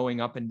kind of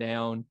going up and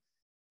down,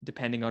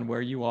 depending on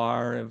where you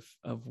are,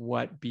 of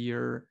where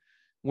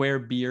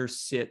beer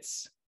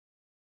sits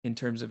in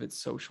terms of its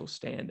social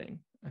standing.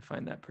 I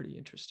find that pretty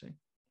interesting.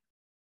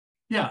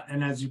 Yeah,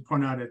 and as you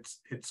point out,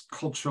 it's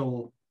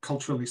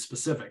culturally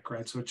specific,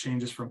 right? So it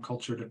changes from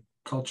culture to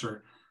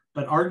culture.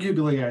 But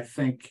arguably, I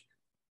think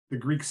the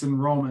Greeks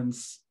and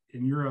Romans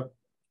in Europe,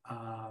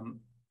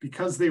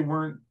 because they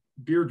weren't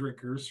beer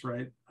drinkers,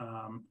 right?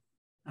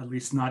 At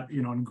least not,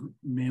 in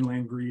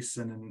mainland Greece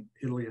and in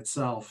Italy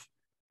itself,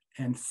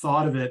 and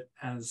thought of it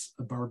as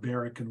a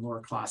barbaric and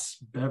lower class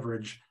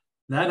beverage.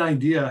 That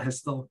idea has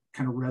still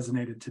kind of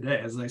resonated today.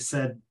 As I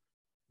said,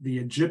 the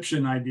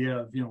Egyptian idea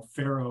of,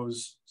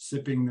 pharaohs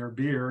sipping their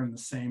beer, and the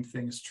same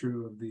thing is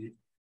true of the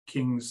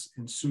kings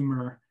in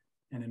Sumer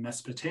and in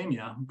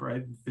Mesopotamia,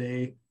 right?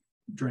 They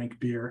drank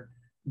beer.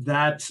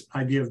 That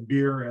idea of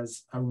beer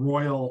as a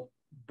royal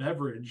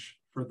beverage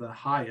for the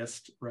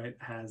highest, right,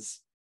 has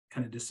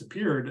kind of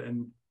disappeared,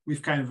 and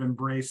we've kind of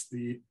embraced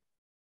the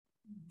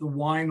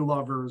wine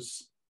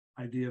lovers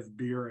idea of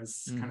beer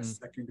as kind of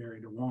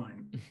secondary to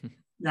wine.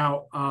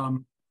 Now,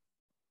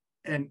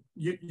 and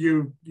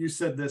you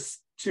said this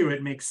too,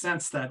 it makes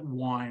sense that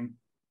wine,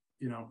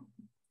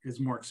 is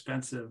more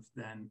expensive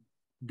than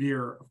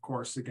beer. Of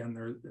course, again,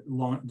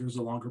 there's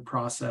a longer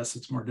process,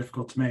 it's more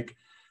difficult to make.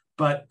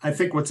 But I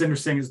think what's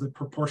interesting is the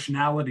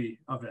proportionality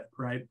of it,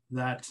 right?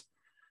 That,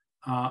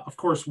 of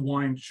course,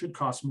 wine should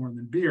cost more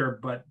than beer,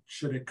 but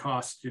should it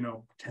cost,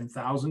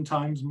 10,000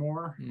 times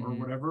more or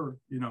whatever,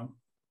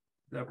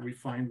 that we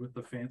find with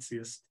the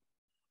fanciest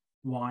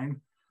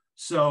wine?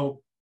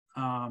 So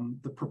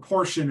the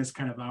proportion is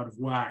kind of out of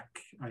whack,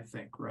 I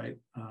think, right?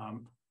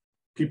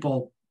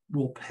 People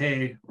will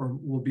pay or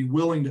will be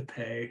willing to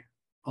pay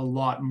a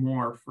lot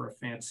more for a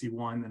fancy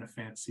wine than a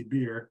fancy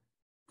beer.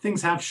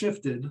 Things have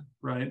shifted,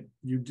 right?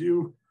 You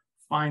do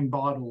find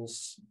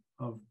bottles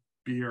of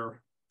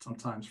beer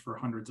sometimes for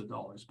hundreds of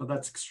dollars, but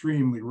that's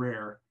extremely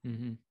rare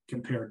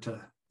compared to,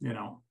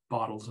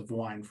 bottles of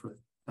wine for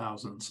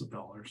thousands of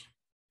dollars.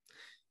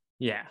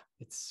 Yeah,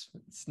 it's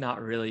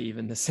not really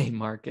even the same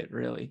market,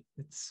 really.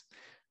 It's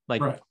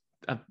like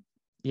a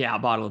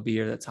bottle of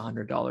beer that's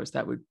 $100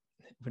 that would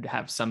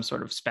have some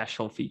sort of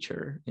special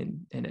feature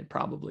in it,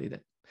 probably. That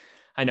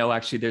I know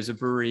actually there's a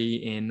brewery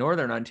in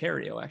Northern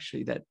Ontario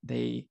actually that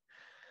they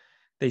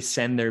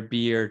send their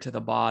beer to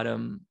the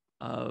bottom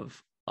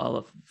of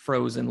a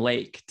frozen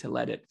lake to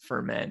let it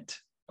ferment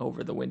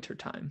over the winter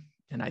time.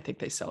 And I think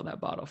they sell that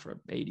bottle for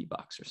 $80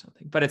 or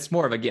something, but it's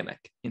more of a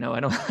gimmick.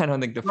 I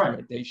don't think the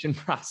fermentation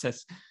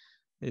process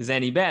is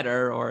any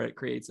better, or it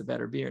creates a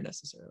better beer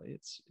necessarily.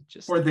 It's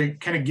just, or the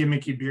kind of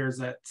gimmicky beers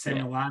that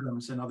Samuel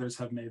Adams and others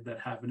have made that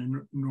have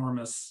an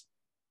enormous,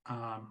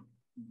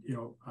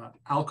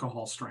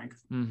 alcohol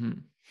strength,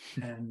 and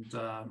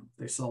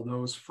they sell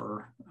those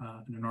for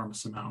an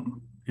enormous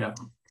amount. Yeah.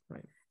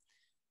 Right.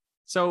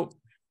 So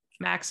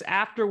Max,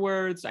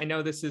 afterwards, I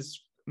know this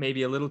is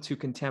maybe a little too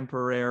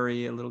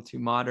contemporary, a little too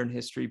modern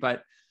history,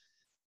 but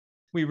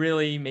we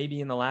really,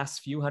 maybe in the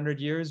last few hundred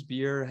years,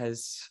 beer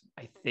has,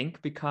 I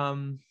think,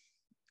 become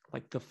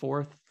like the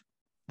fourth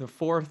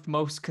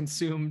most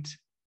consumed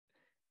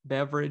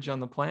beverage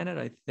on the planet,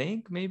 I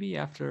think, maybe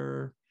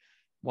after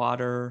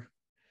water,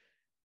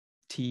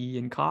 tea,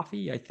 and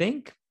coffee, I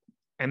think.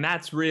 And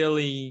that's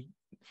really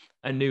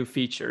a new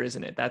feature,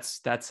 isn't it?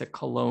 That's a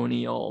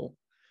colonial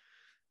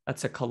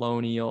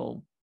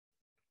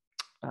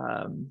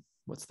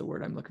what's the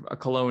word I'm looking for? A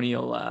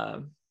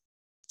colonial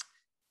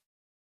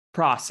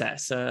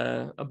process,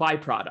 a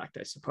byproduct,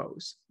 I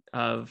suppose,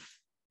 of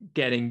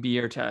getting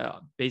beer to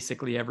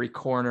basically every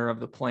corner of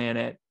the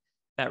planet.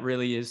 That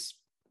really is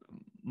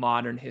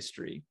modern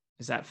history.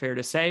 Is that fair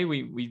to say?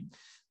 We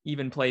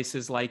even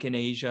places like in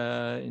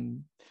Asia,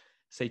 in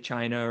say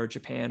China or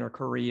Japan or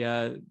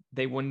Korea,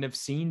 they wouldn't have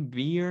seen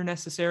beer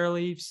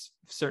necessarily.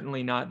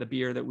 Certainly not the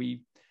beer that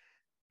we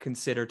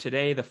consider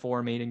today, the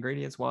four main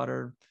ingredients: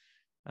 water,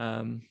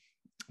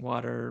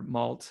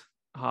 malt,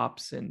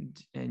 hops, and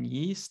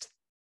yeast.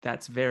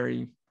 That's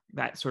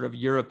that sort of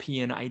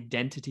European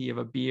identity of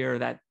a beer,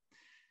 that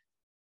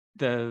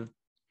the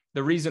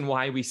reason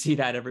why we see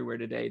that everywhere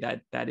today,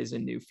 that is a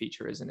new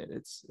feature, isn't it?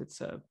 It's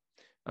a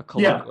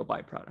colonial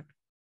byproduct.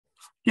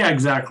 Yeah,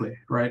 exactly.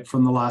 Right.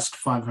 From the last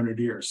 500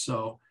 years.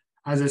 So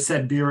as I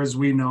said, beer as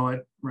we know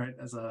it, right,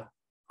 as a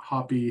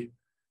hoppy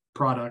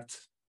product,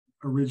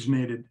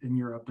 originated in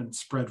Europe and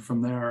spread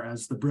from there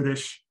as the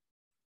British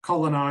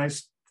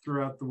colonized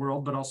throughout the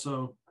world, but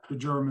also the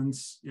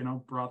Germans,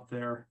 brought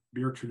their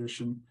beer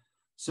tradition.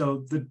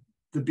 So the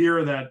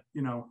beer that,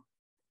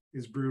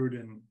 is brewed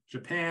in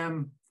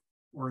Japan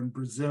or in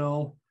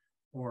Brazil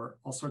or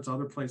all sorts of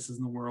other places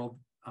in the world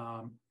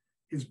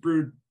is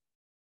brewed,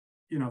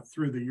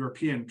 through the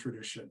European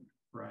tradition,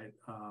 right?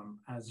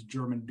 As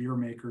German beer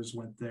makers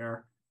went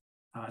there,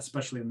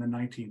 especially in the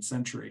 19th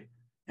century.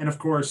 And of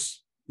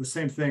course, the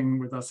same thing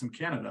with us in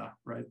Canada,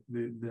 right?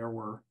 There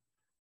were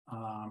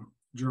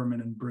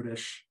German and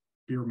British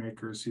beer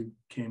makers who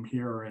came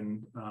here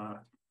and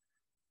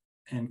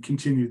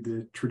continued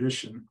the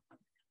tradition.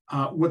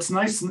 What's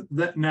nice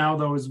that now,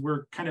 though, is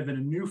we're kind of in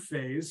a new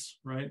phase,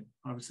 right?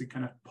 Obviously,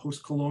 kind of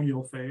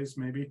post-colonial phase,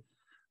 maybe,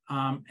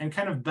 and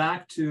kind of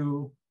back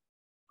to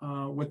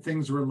what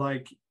things were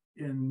like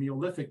in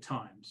Neolithic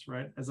times,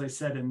 right? As I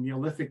said, in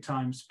Neolithic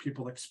times,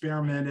 people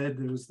experimented.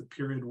 It was the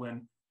period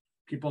when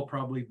people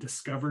probably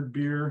discovered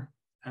beer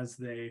as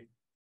they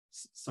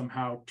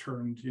somehow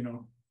turned,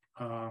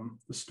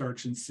 the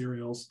starch in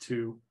cereals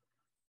to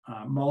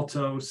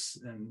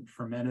maltose and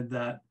fermented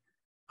that.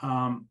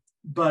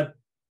 But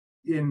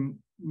in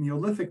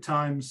Neolithic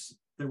times,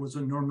 there was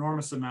an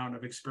enormous amount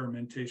of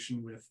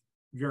experimentation with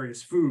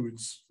various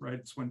foods, right?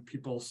 It's when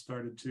people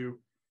started to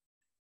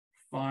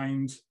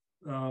find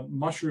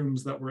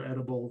mushrooms that were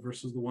edible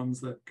versus the ones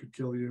that could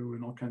kill you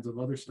and all kinds of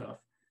other stuff.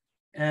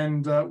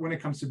 And when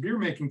it comes to beer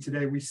making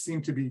today, we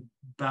seem to be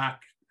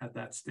back at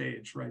that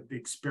stage, right? The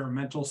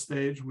experimental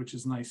stage, which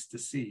is nice to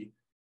see.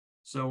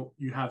 So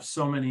you have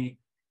so many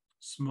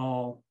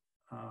small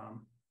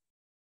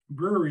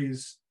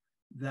breweries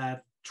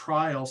that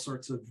try all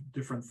sorts of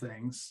different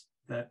things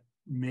that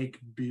make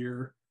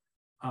beer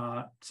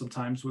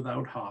sometimes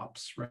without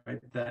hops, right?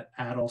 That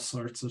add all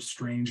sorts of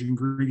strange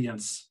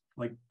ingredients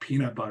like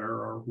peanut butter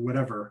or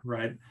whatever,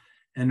 right?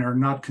 And are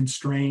not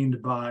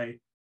constrained by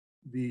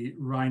the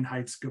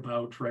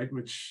Reinheitsgebot, right?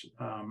 Which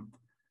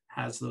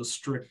has those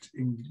strict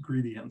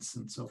ingredients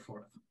and so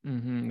forth.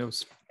 Mm-hmm.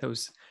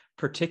 Those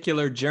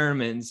particular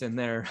Germans and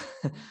their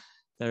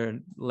their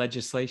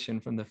legislation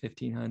from the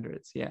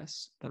 1500s.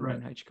 Yes, the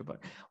Reinheitsgebot.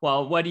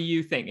 Well, what do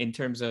you think in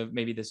terms of,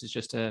 maybe this is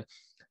just an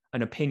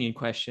opinion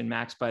question,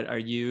 Max, but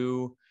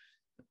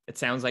it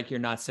sounds like you're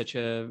not such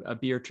a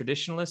beer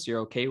traditionalist. You're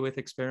okay with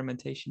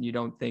experimentation. You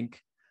don't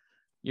think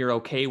you're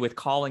okay with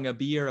calling a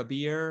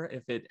beer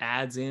if it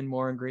adds in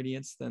more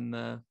ingredients than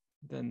the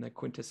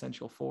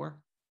quintessential four?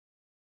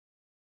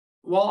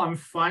 Well, I'm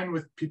fine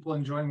with people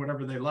enjoying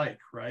whatever they like,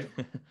 right?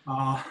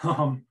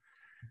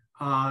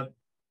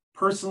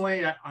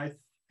 Personally, I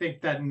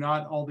think that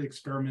not all the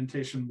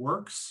experimentation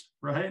works,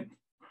 right?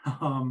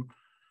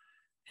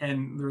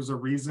 And there's a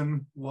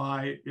reason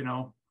why,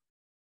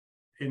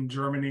 in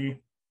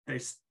Germany,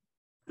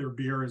 their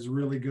beer is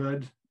really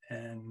good,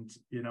 and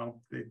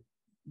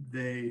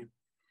they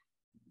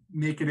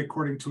make it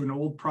according to an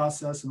old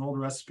process and old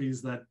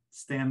recipes that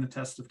stand the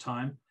test of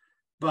time.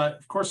 But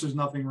of course, there's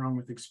nothing wrong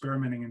with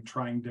experimenting and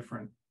trying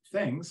different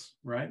things,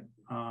 right?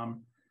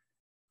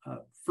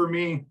 For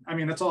me,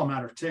 it's all a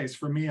matter of taste.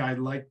 For me, I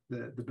like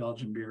the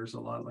Belgian beers a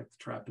lot, like the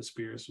Trappist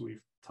beers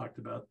we've talked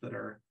about, that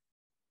are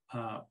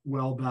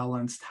well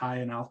balanced, high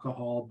in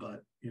alcohol,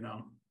 but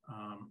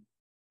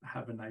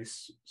have a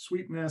nice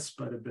sweetness,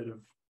 but a bit of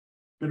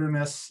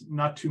bitterness,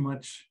 not too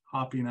much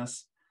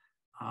hoppiness.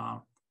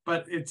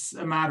 But it's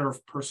a matter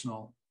of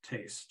personal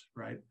taste,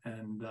 right?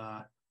 And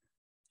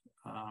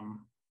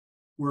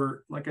we're,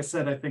 like I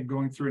said, I think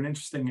going through an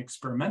interesting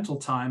experimental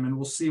time, and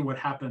we'll see what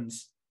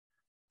happens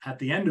at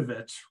the end of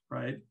it,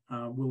 right?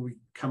 Will we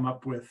come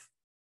up with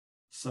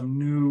some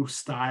new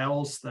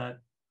styles that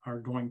are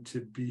going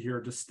to be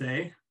here to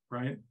stay,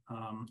 right?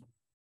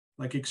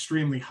 Like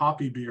extremely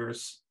hoppy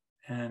beers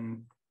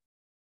and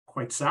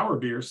quite sour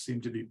beers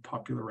seem to be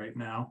popular right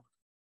now.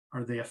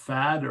 Are they a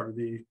fad? Are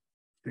they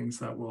things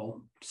that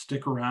will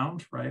stick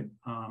around, right?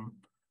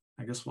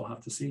 I guess we'll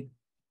have to see.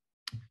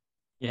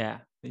 Yeah,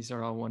 these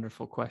are all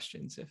wonderful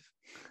questions.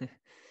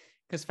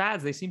 Because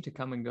fads, they seem to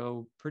come and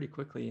go pretty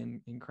quickly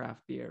in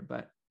craft beer,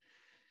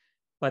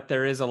 but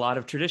there is a lot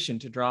of tradition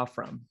to draw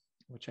from,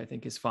 which I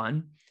think is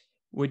fun.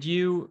 Would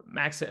you,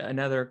 Max,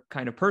 another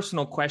kind of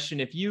personal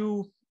question,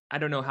 I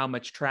don't know how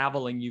much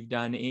traveling you've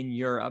done in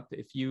Europe,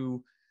 if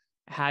you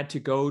had to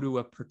go to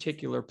a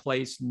particular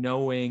place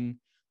knowing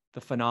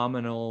the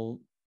phenomenal,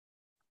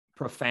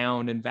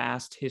 profound and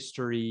vast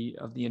history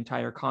of the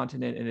entire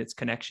continent and its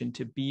connection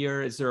to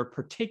beer, is there a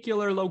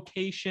particular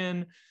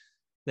location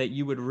that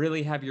you would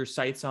really have your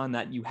sights on,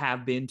 that you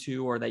have been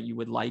to or that you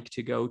would like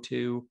to go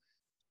to,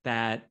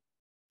 that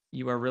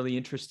you are really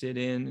interested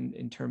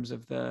in terms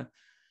of the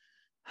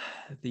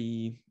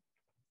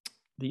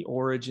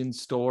origin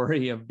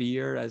story of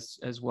beer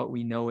as what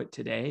we know it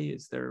today?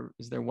 Is there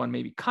one,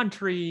 maybe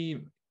country?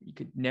 You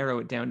could narrow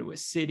it down to a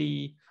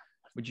city.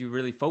 Would you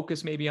really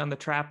focus maybe on the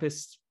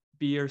Trappist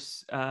beer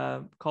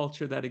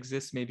culture that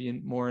exists maybe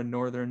in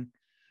northern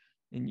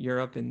in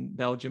Europe and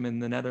Belgium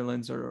and the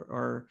Netherlands,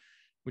 or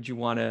would you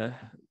want to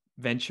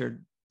venture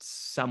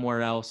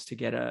somewhere else to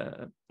get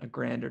a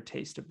grander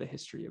taste of the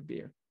history of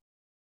beer?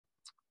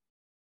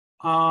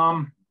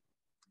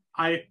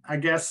 I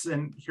guess,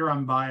 and here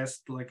I'm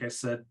biased, like I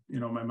said,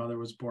 my mother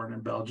was born in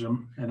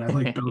Belgium and I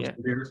like Belgian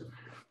beers.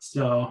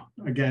 So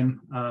again,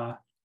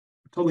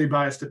 totally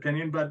biased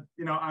opinion, but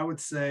I would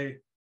say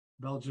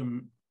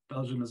Belgium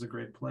is a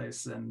great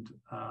place. And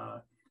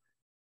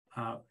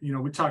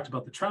we talked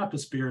about the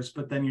Trappist beers,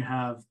 but then you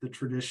have the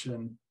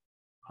tradition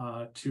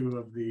too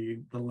of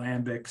the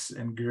lambics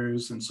and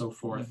gueus and so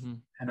forth. Mm-hmm.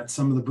 And at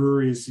some of the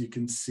breweries, you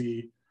can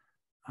see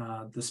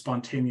the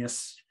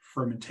spontaneous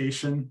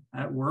fermentation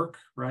at work,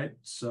 right?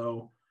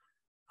 So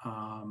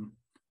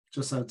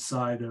just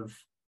outside of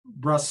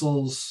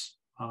Brussels,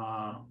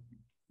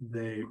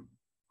 there's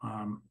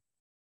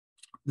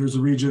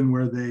a region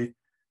where they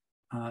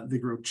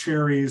grow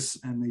cherries,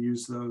 and they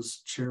use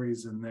those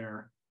cherries in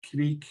their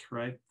kriek,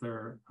 right?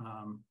 Their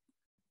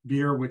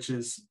beer, which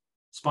is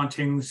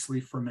spontaneously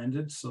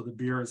fermented. So the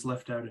beer is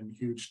left out in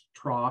huge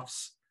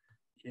troughs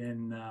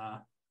in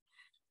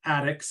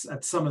attics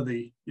at some of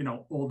the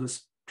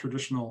oldest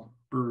traditional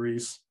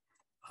breweries,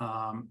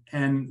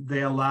 and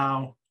they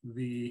allow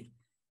the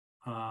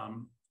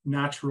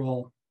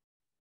natural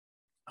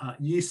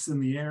yeasts in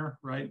the air,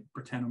 right,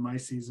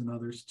 Brettanomyces and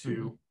others,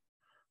 to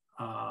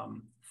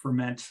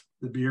ferment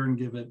the beer and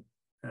give it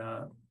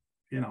a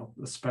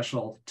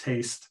special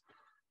taste.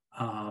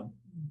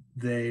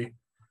 They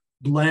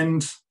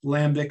blend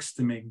lambics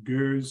to make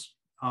beers.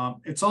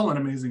 It's all an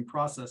amazing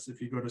process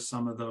if you go to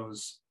some of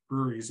those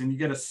breweries, and you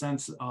get a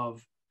sense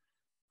of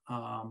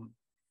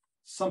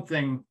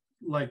something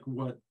like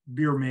what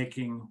beer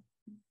making,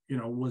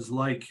 was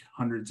like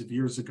hundreds of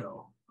years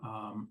ago.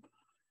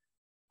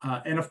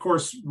 And of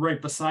course,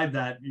 right beside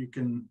that, you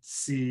can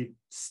see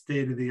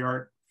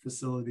state-of-the-art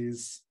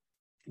facilities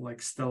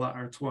like Stella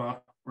Artois,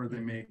 where they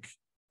make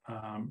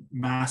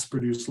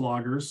mass-produced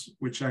lagers,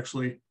 which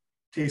actually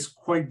taste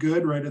quite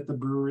good right at the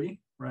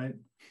brewery, right?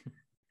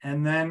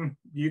 And then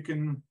you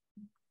can,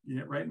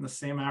 right in the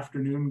same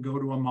afternoon, go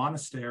to a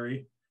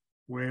monastery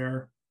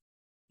where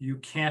you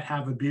can't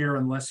have a beer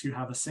unless you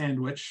have a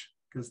sandwich,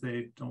 because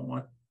they don't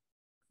want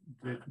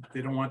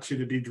you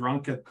to be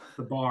drunk at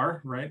the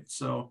bar, right?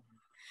 So,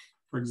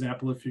 for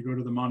example, if you go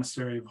to the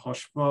monastery of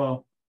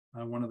Rochefort,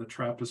 one of the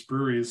Trappist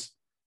breweries,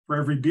 for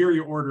every beer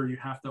you order, you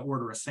have to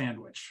order a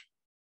sandwich.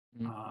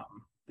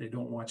 They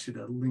don't want you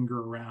to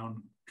linger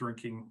around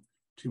drinking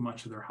too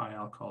much of their high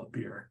alcohol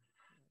beer.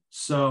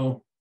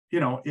 So,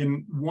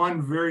 in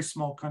one very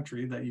small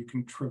country that you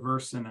can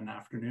traverse in an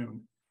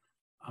afternoon,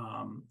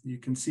 you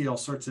can see all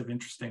sorts of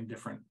interesting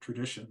different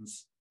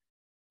traditions,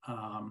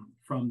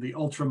 from the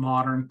ultra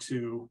modern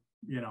to,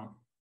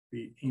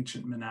 the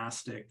ancient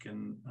monastic,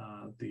 and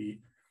the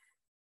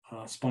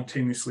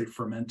spontaneously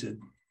fermented,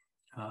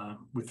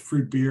 with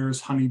fruit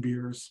beers, honey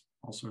beers,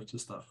 all sorts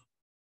of stuff.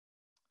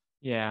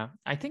 Yeah,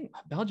 I think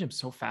Belgium's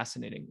so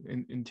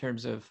fascinating in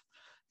terms of,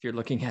 if you're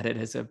looking at it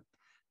as a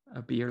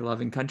beer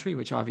loving country,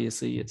 which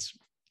obviously it's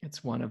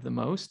one of the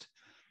most,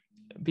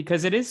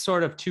 because it is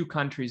sort of two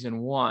countries in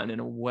one, in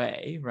a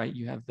way, right?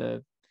 You have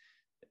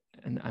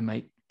and I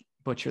might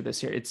butcher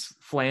this here, it's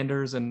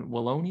Flanders and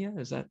Wallonia,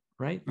 is that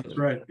right? That's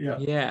right. Yeah.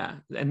 Yeah.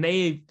 And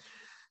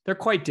they're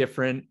quite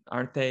different,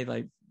 aren't they?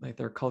 Like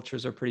their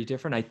cultures are pretty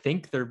different. I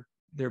think their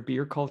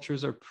beer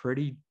cultures are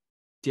pretty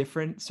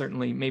different,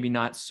 certainly maybe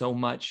not so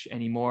much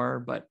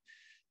anymore, but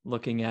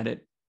looking at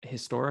it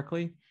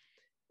historically,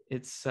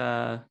 it's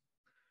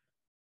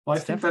well, I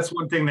think that's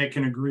one thing they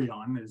can agree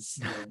on is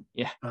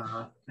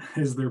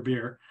is their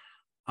beer.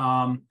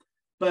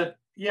 But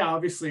yeah,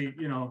 obviously,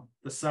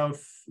 the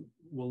South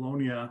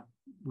Wallonia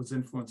was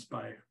influenced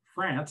by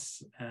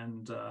France,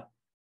 and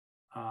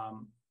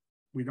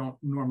we don't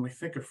normally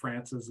think of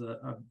France as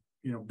a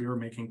beer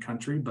making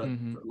country, but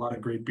a lot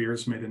of great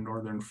beers made in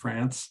northern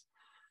France.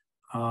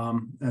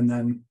 And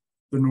then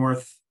the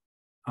north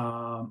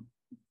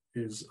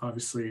is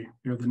obviously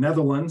the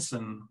Netherlands,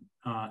 and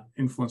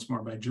influenced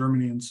more by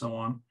Germany and so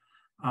on.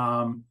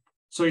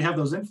 So you have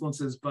those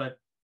influences, but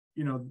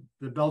the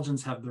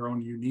Belgians have their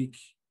own unique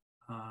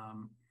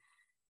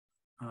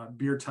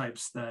beer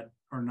types that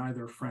are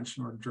neither French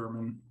nor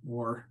German,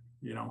 or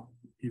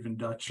even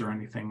Dutch or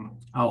anything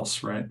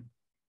else, right?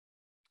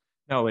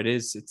 No,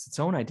 it's its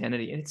own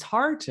identity, and it's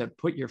hard to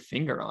put your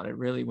finger on it,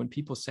 really. When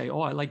people say,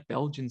 "Oh, I like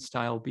Belgian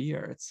style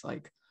beer," it's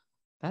like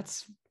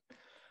that's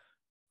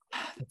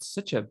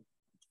such a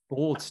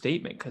bold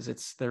statement, because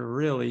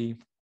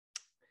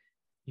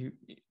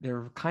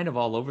they're kind of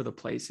all over the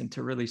place. And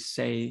to really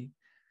say,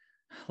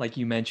 like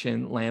you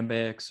mentioned,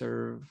 lambics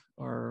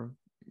or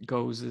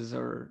gozes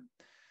or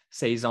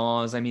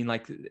saisons, I mean,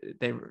 like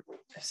they were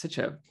such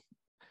a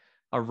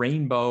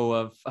rainbow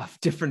of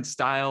different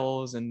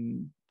styles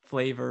and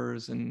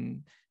flavors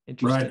and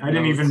interesting. Right. I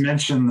didn't even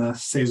mention the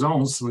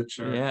saisons, which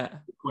are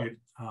quite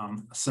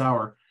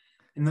sour.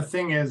 And the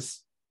thing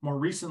is, more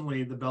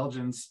recently, the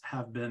Belgians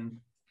have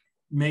been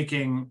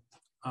making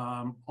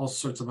all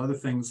sorts of other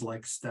things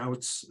like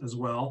stouts as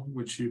well,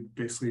 which you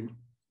basically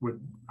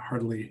would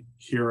hardly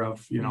hear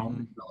of,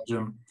 in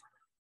Belgium,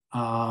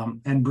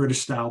 and British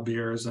style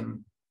beers,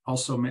 and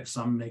also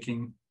some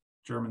making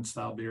German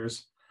style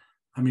beers.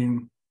 I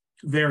mean,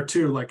 there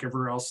too, like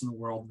everywhere else in the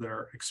world,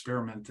 they're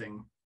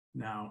experimenting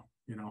now,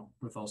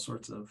 with all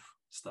sorts of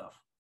stuff.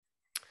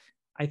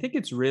 I think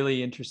it's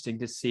really interesting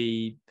to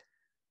see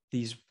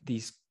these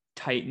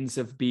titans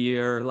of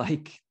beer,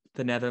 like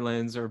the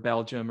Netherlands or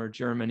Belgium or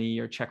Germany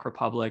or Czech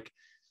Republic,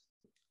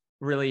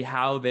 really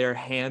how they're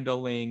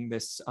handling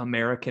this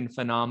American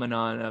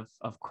phenomenon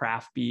of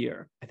craft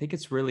beer. I think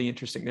it's really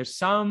interesting. There's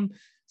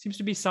seems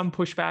to be some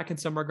pushback in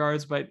some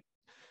regards, but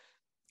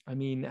I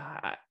mean,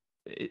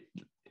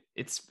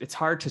 it's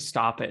hard to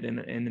stop it.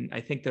 And I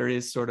think there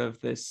is sort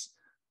of this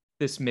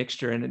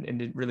mixture,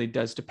 and it really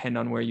does depend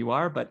on where you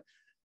are, but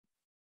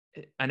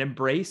an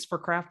embrace for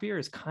craft beer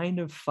is kind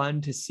of fun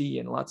to see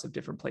in lots of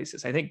different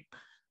places. I think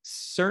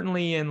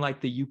certainly in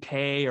like the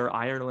UK or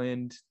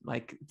Ireland,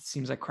 like it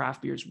seems like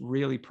craft beer is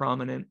really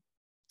prominent,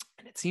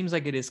 and it seems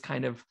like it is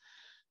kind of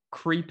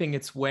weaving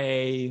its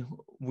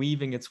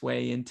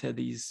way into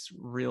these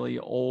really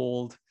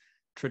old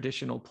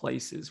traditional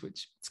places,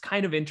 which it's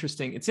kind of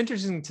interesting. It's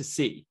interesting to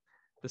see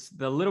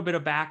the little bit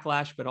of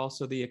backlash, but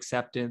also the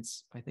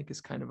acceptance, I think,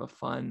 is kind of a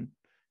fun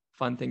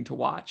thing to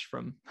watch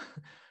from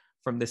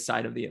this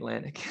side of the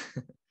Atlantic.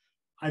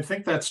 I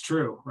think that's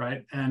true,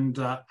 right? And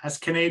as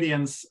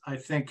Canadians, I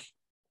think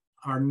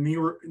our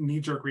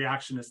knee-jerk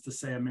reaction is to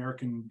say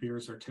American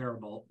beers are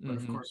terrible, but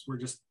of course we're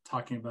just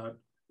talking about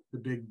the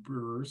big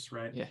brewers,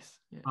 right? Yes.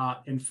 Yeah.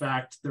 In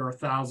fact, there are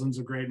thousands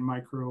of great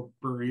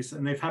microbreweries,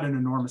 and they've had an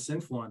enormous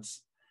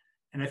influence.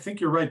 And I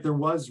think you're right. There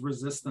was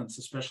resistance,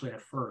 especially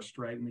at first,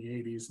 right, in the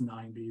 80s,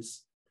 90s,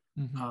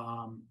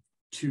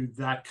 to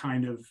that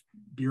kind of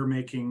beer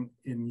making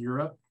in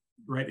Europe,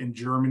 right, in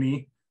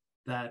Germany,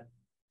 that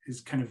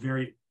is kind of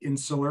very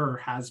insular, or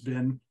has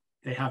been.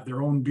 They have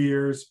their own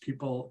beers.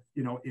 People,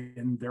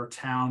 in their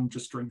town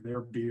just drink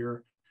their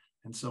beer,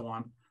 and so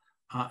on.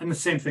 And the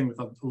same thing with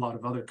a lot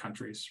of other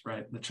countries,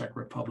 right? The Czech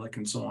Republic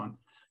and so on.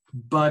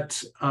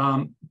 But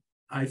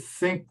I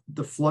think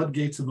the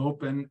floodgates have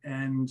opened,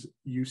 and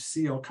you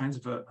see all kinds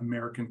of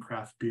American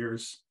craft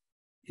beers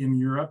in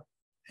Europe,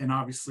 and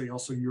obviously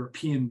also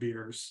European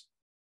beers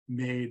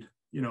made,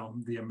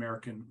 the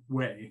American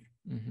way,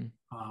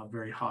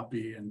 very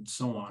hoppy and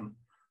so on.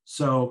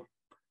 So,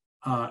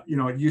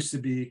 it used to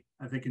be,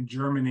 I think in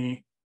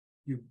Germany,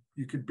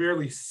 you could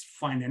barely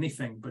find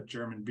anything but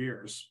German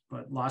beers.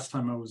 But last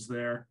time I was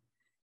there,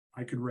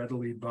 I could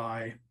readily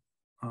buy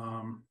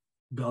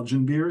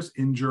Belgian beers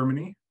in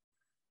Germany,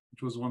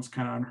 which was once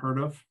kind of unheard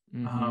of,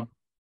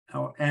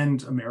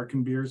 and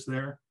American beers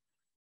there.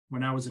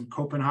 When I was in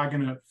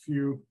Copenhagen a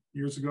few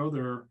years ago,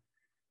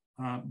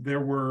 there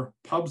were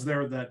pubs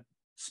there that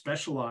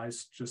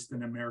specialized just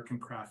in American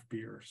craft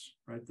beers,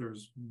 right?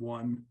 There's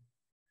one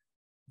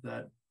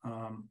that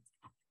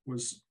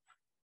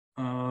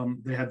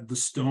they had the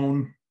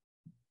Stone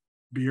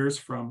beers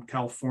from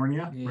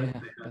California, right?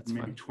 They had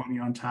maybe 20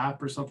 on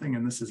tap or something,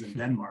 and this is in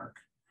Denmark.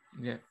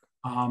 Yeah.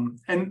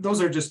 And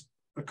those are just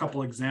a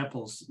couple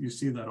examples. You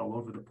see that all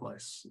over the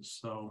place.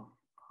 So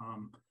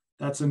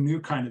that's a new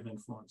kind of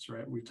influence,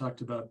 right? We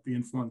talked about the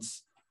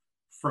influence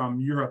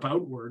from Europe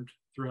outward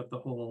throughout the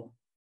whole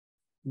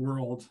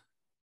world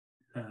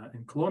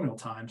in colonial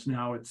times.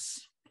 Now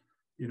it's,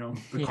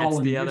 the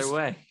colony, the other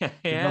way.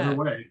 The other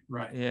way,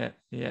 right?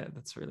 Yeah,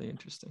 that's really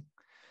interesting.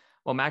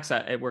 Well, Max,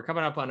 we're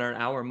coming up on our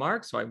hour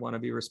mark, so I want to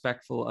be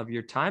respectful of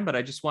your time, but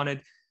I just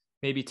wanted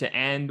maybe to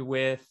end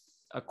with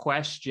a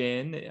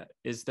question.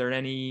 Is there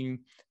any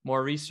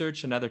more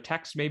research, another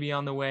text maybe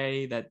on the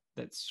way that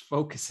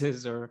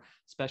focuses or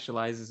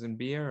specializes in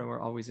beer? And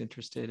we're always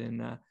interested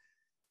in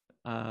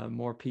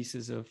more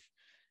pieces of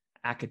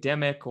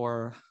academic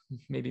or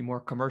maybe more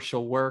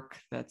commercial work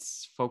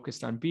that's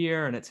focused on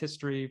beer and its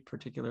history,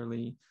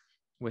 particularly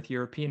with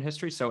European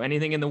history. So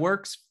anything in the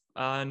works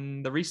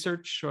on the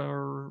research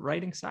or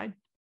writing side?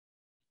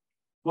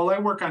 Well, I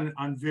work on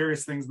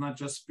various things, not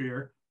just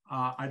beer.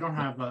 I don't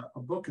have a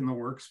book in the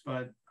works,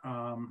 but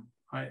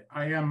I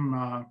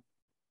am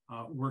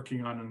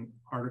working on an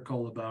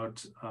article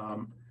about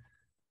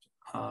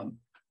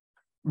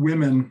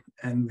women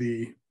and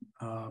the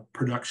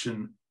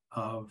production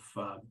of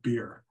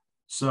beer.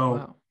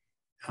 So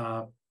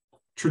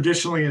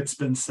traditionally, it's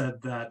been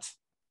said that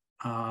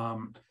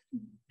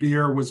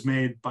beer was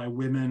made by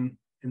women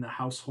in the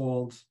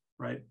household,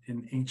 right,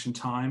 in ancient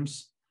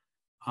times,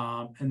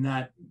 and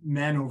that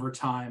men over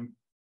time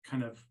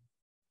kind of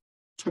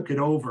took it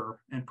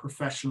over and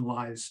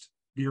professionalized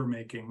beer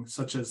making,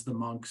 such as the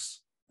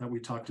monks that we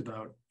talked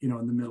about, in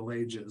the Middle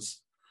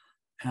Ages.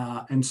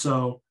 And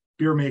so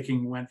beer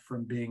making went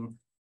from being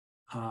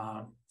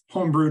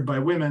home brewed by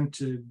women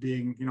to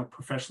being,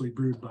 professionally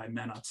brewed by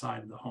men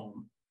outside of the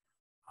home.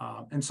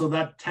 And so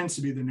that tends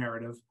to be the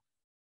narrative.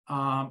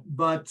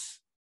 But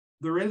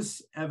there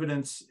is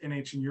evidence in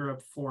ancient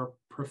Europe for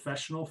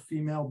professional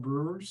female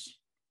brewers.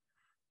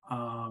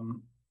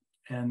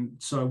 And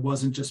so it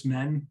wasn't just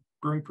men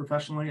brewing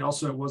professionally.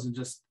 Also, it wasn't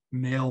just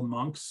male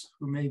monks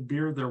who made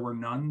beer. There were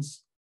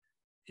nuns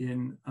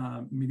in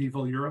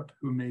medieval Europe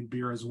who made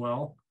beer as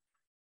well.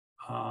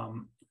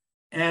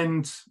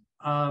 And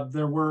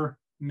there were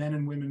men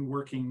and women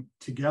working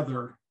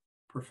together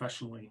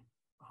professionally,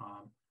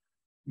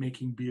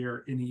 making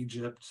beer in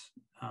Egypt,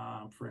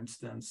 for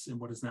instance, in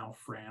what is now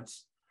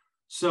France.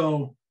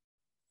 So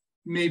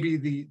maybe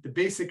the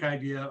basic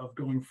idea of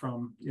going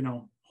from,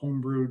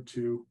 homebrewed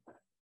to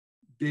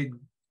big,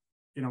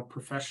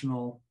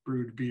 professional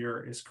brewed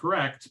beer is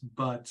correct,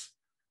 but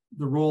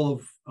the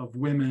role of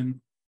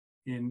women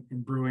in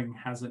brewing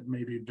hasn't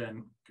maybe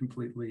been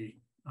completely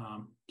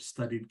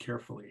studied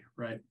carefully,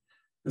 right?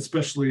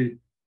 Especially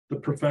the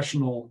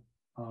professional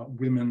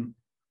women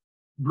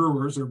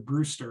brewers or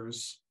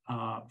brewsters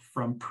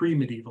from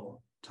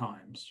pre-medieval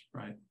times,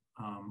 right?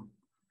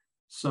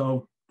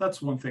 So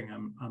that's one thing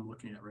I'm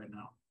looking at right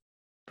now.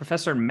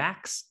 Professor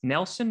Max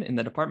Nelson in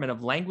the Department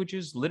of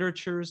Languages,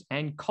 Literatures,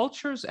 and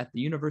Cultures at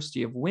the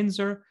University of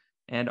Windsor,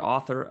 and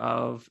author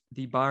of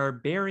The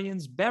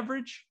Barbarian's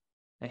Beverage,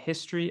 A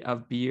History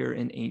of Beer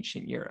in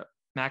Ancient Europe.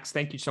 Max,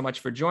 thank you so much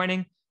for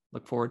joining.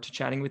 Look forward to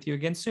chatting with you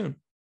again soon.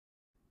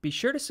 Be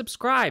sure to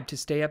subscribe to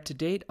stay up to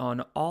date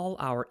on all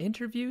our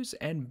interviews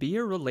and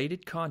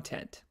beer-related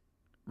content.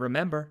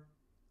 Remember,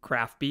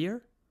 craft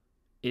beer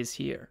is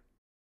here.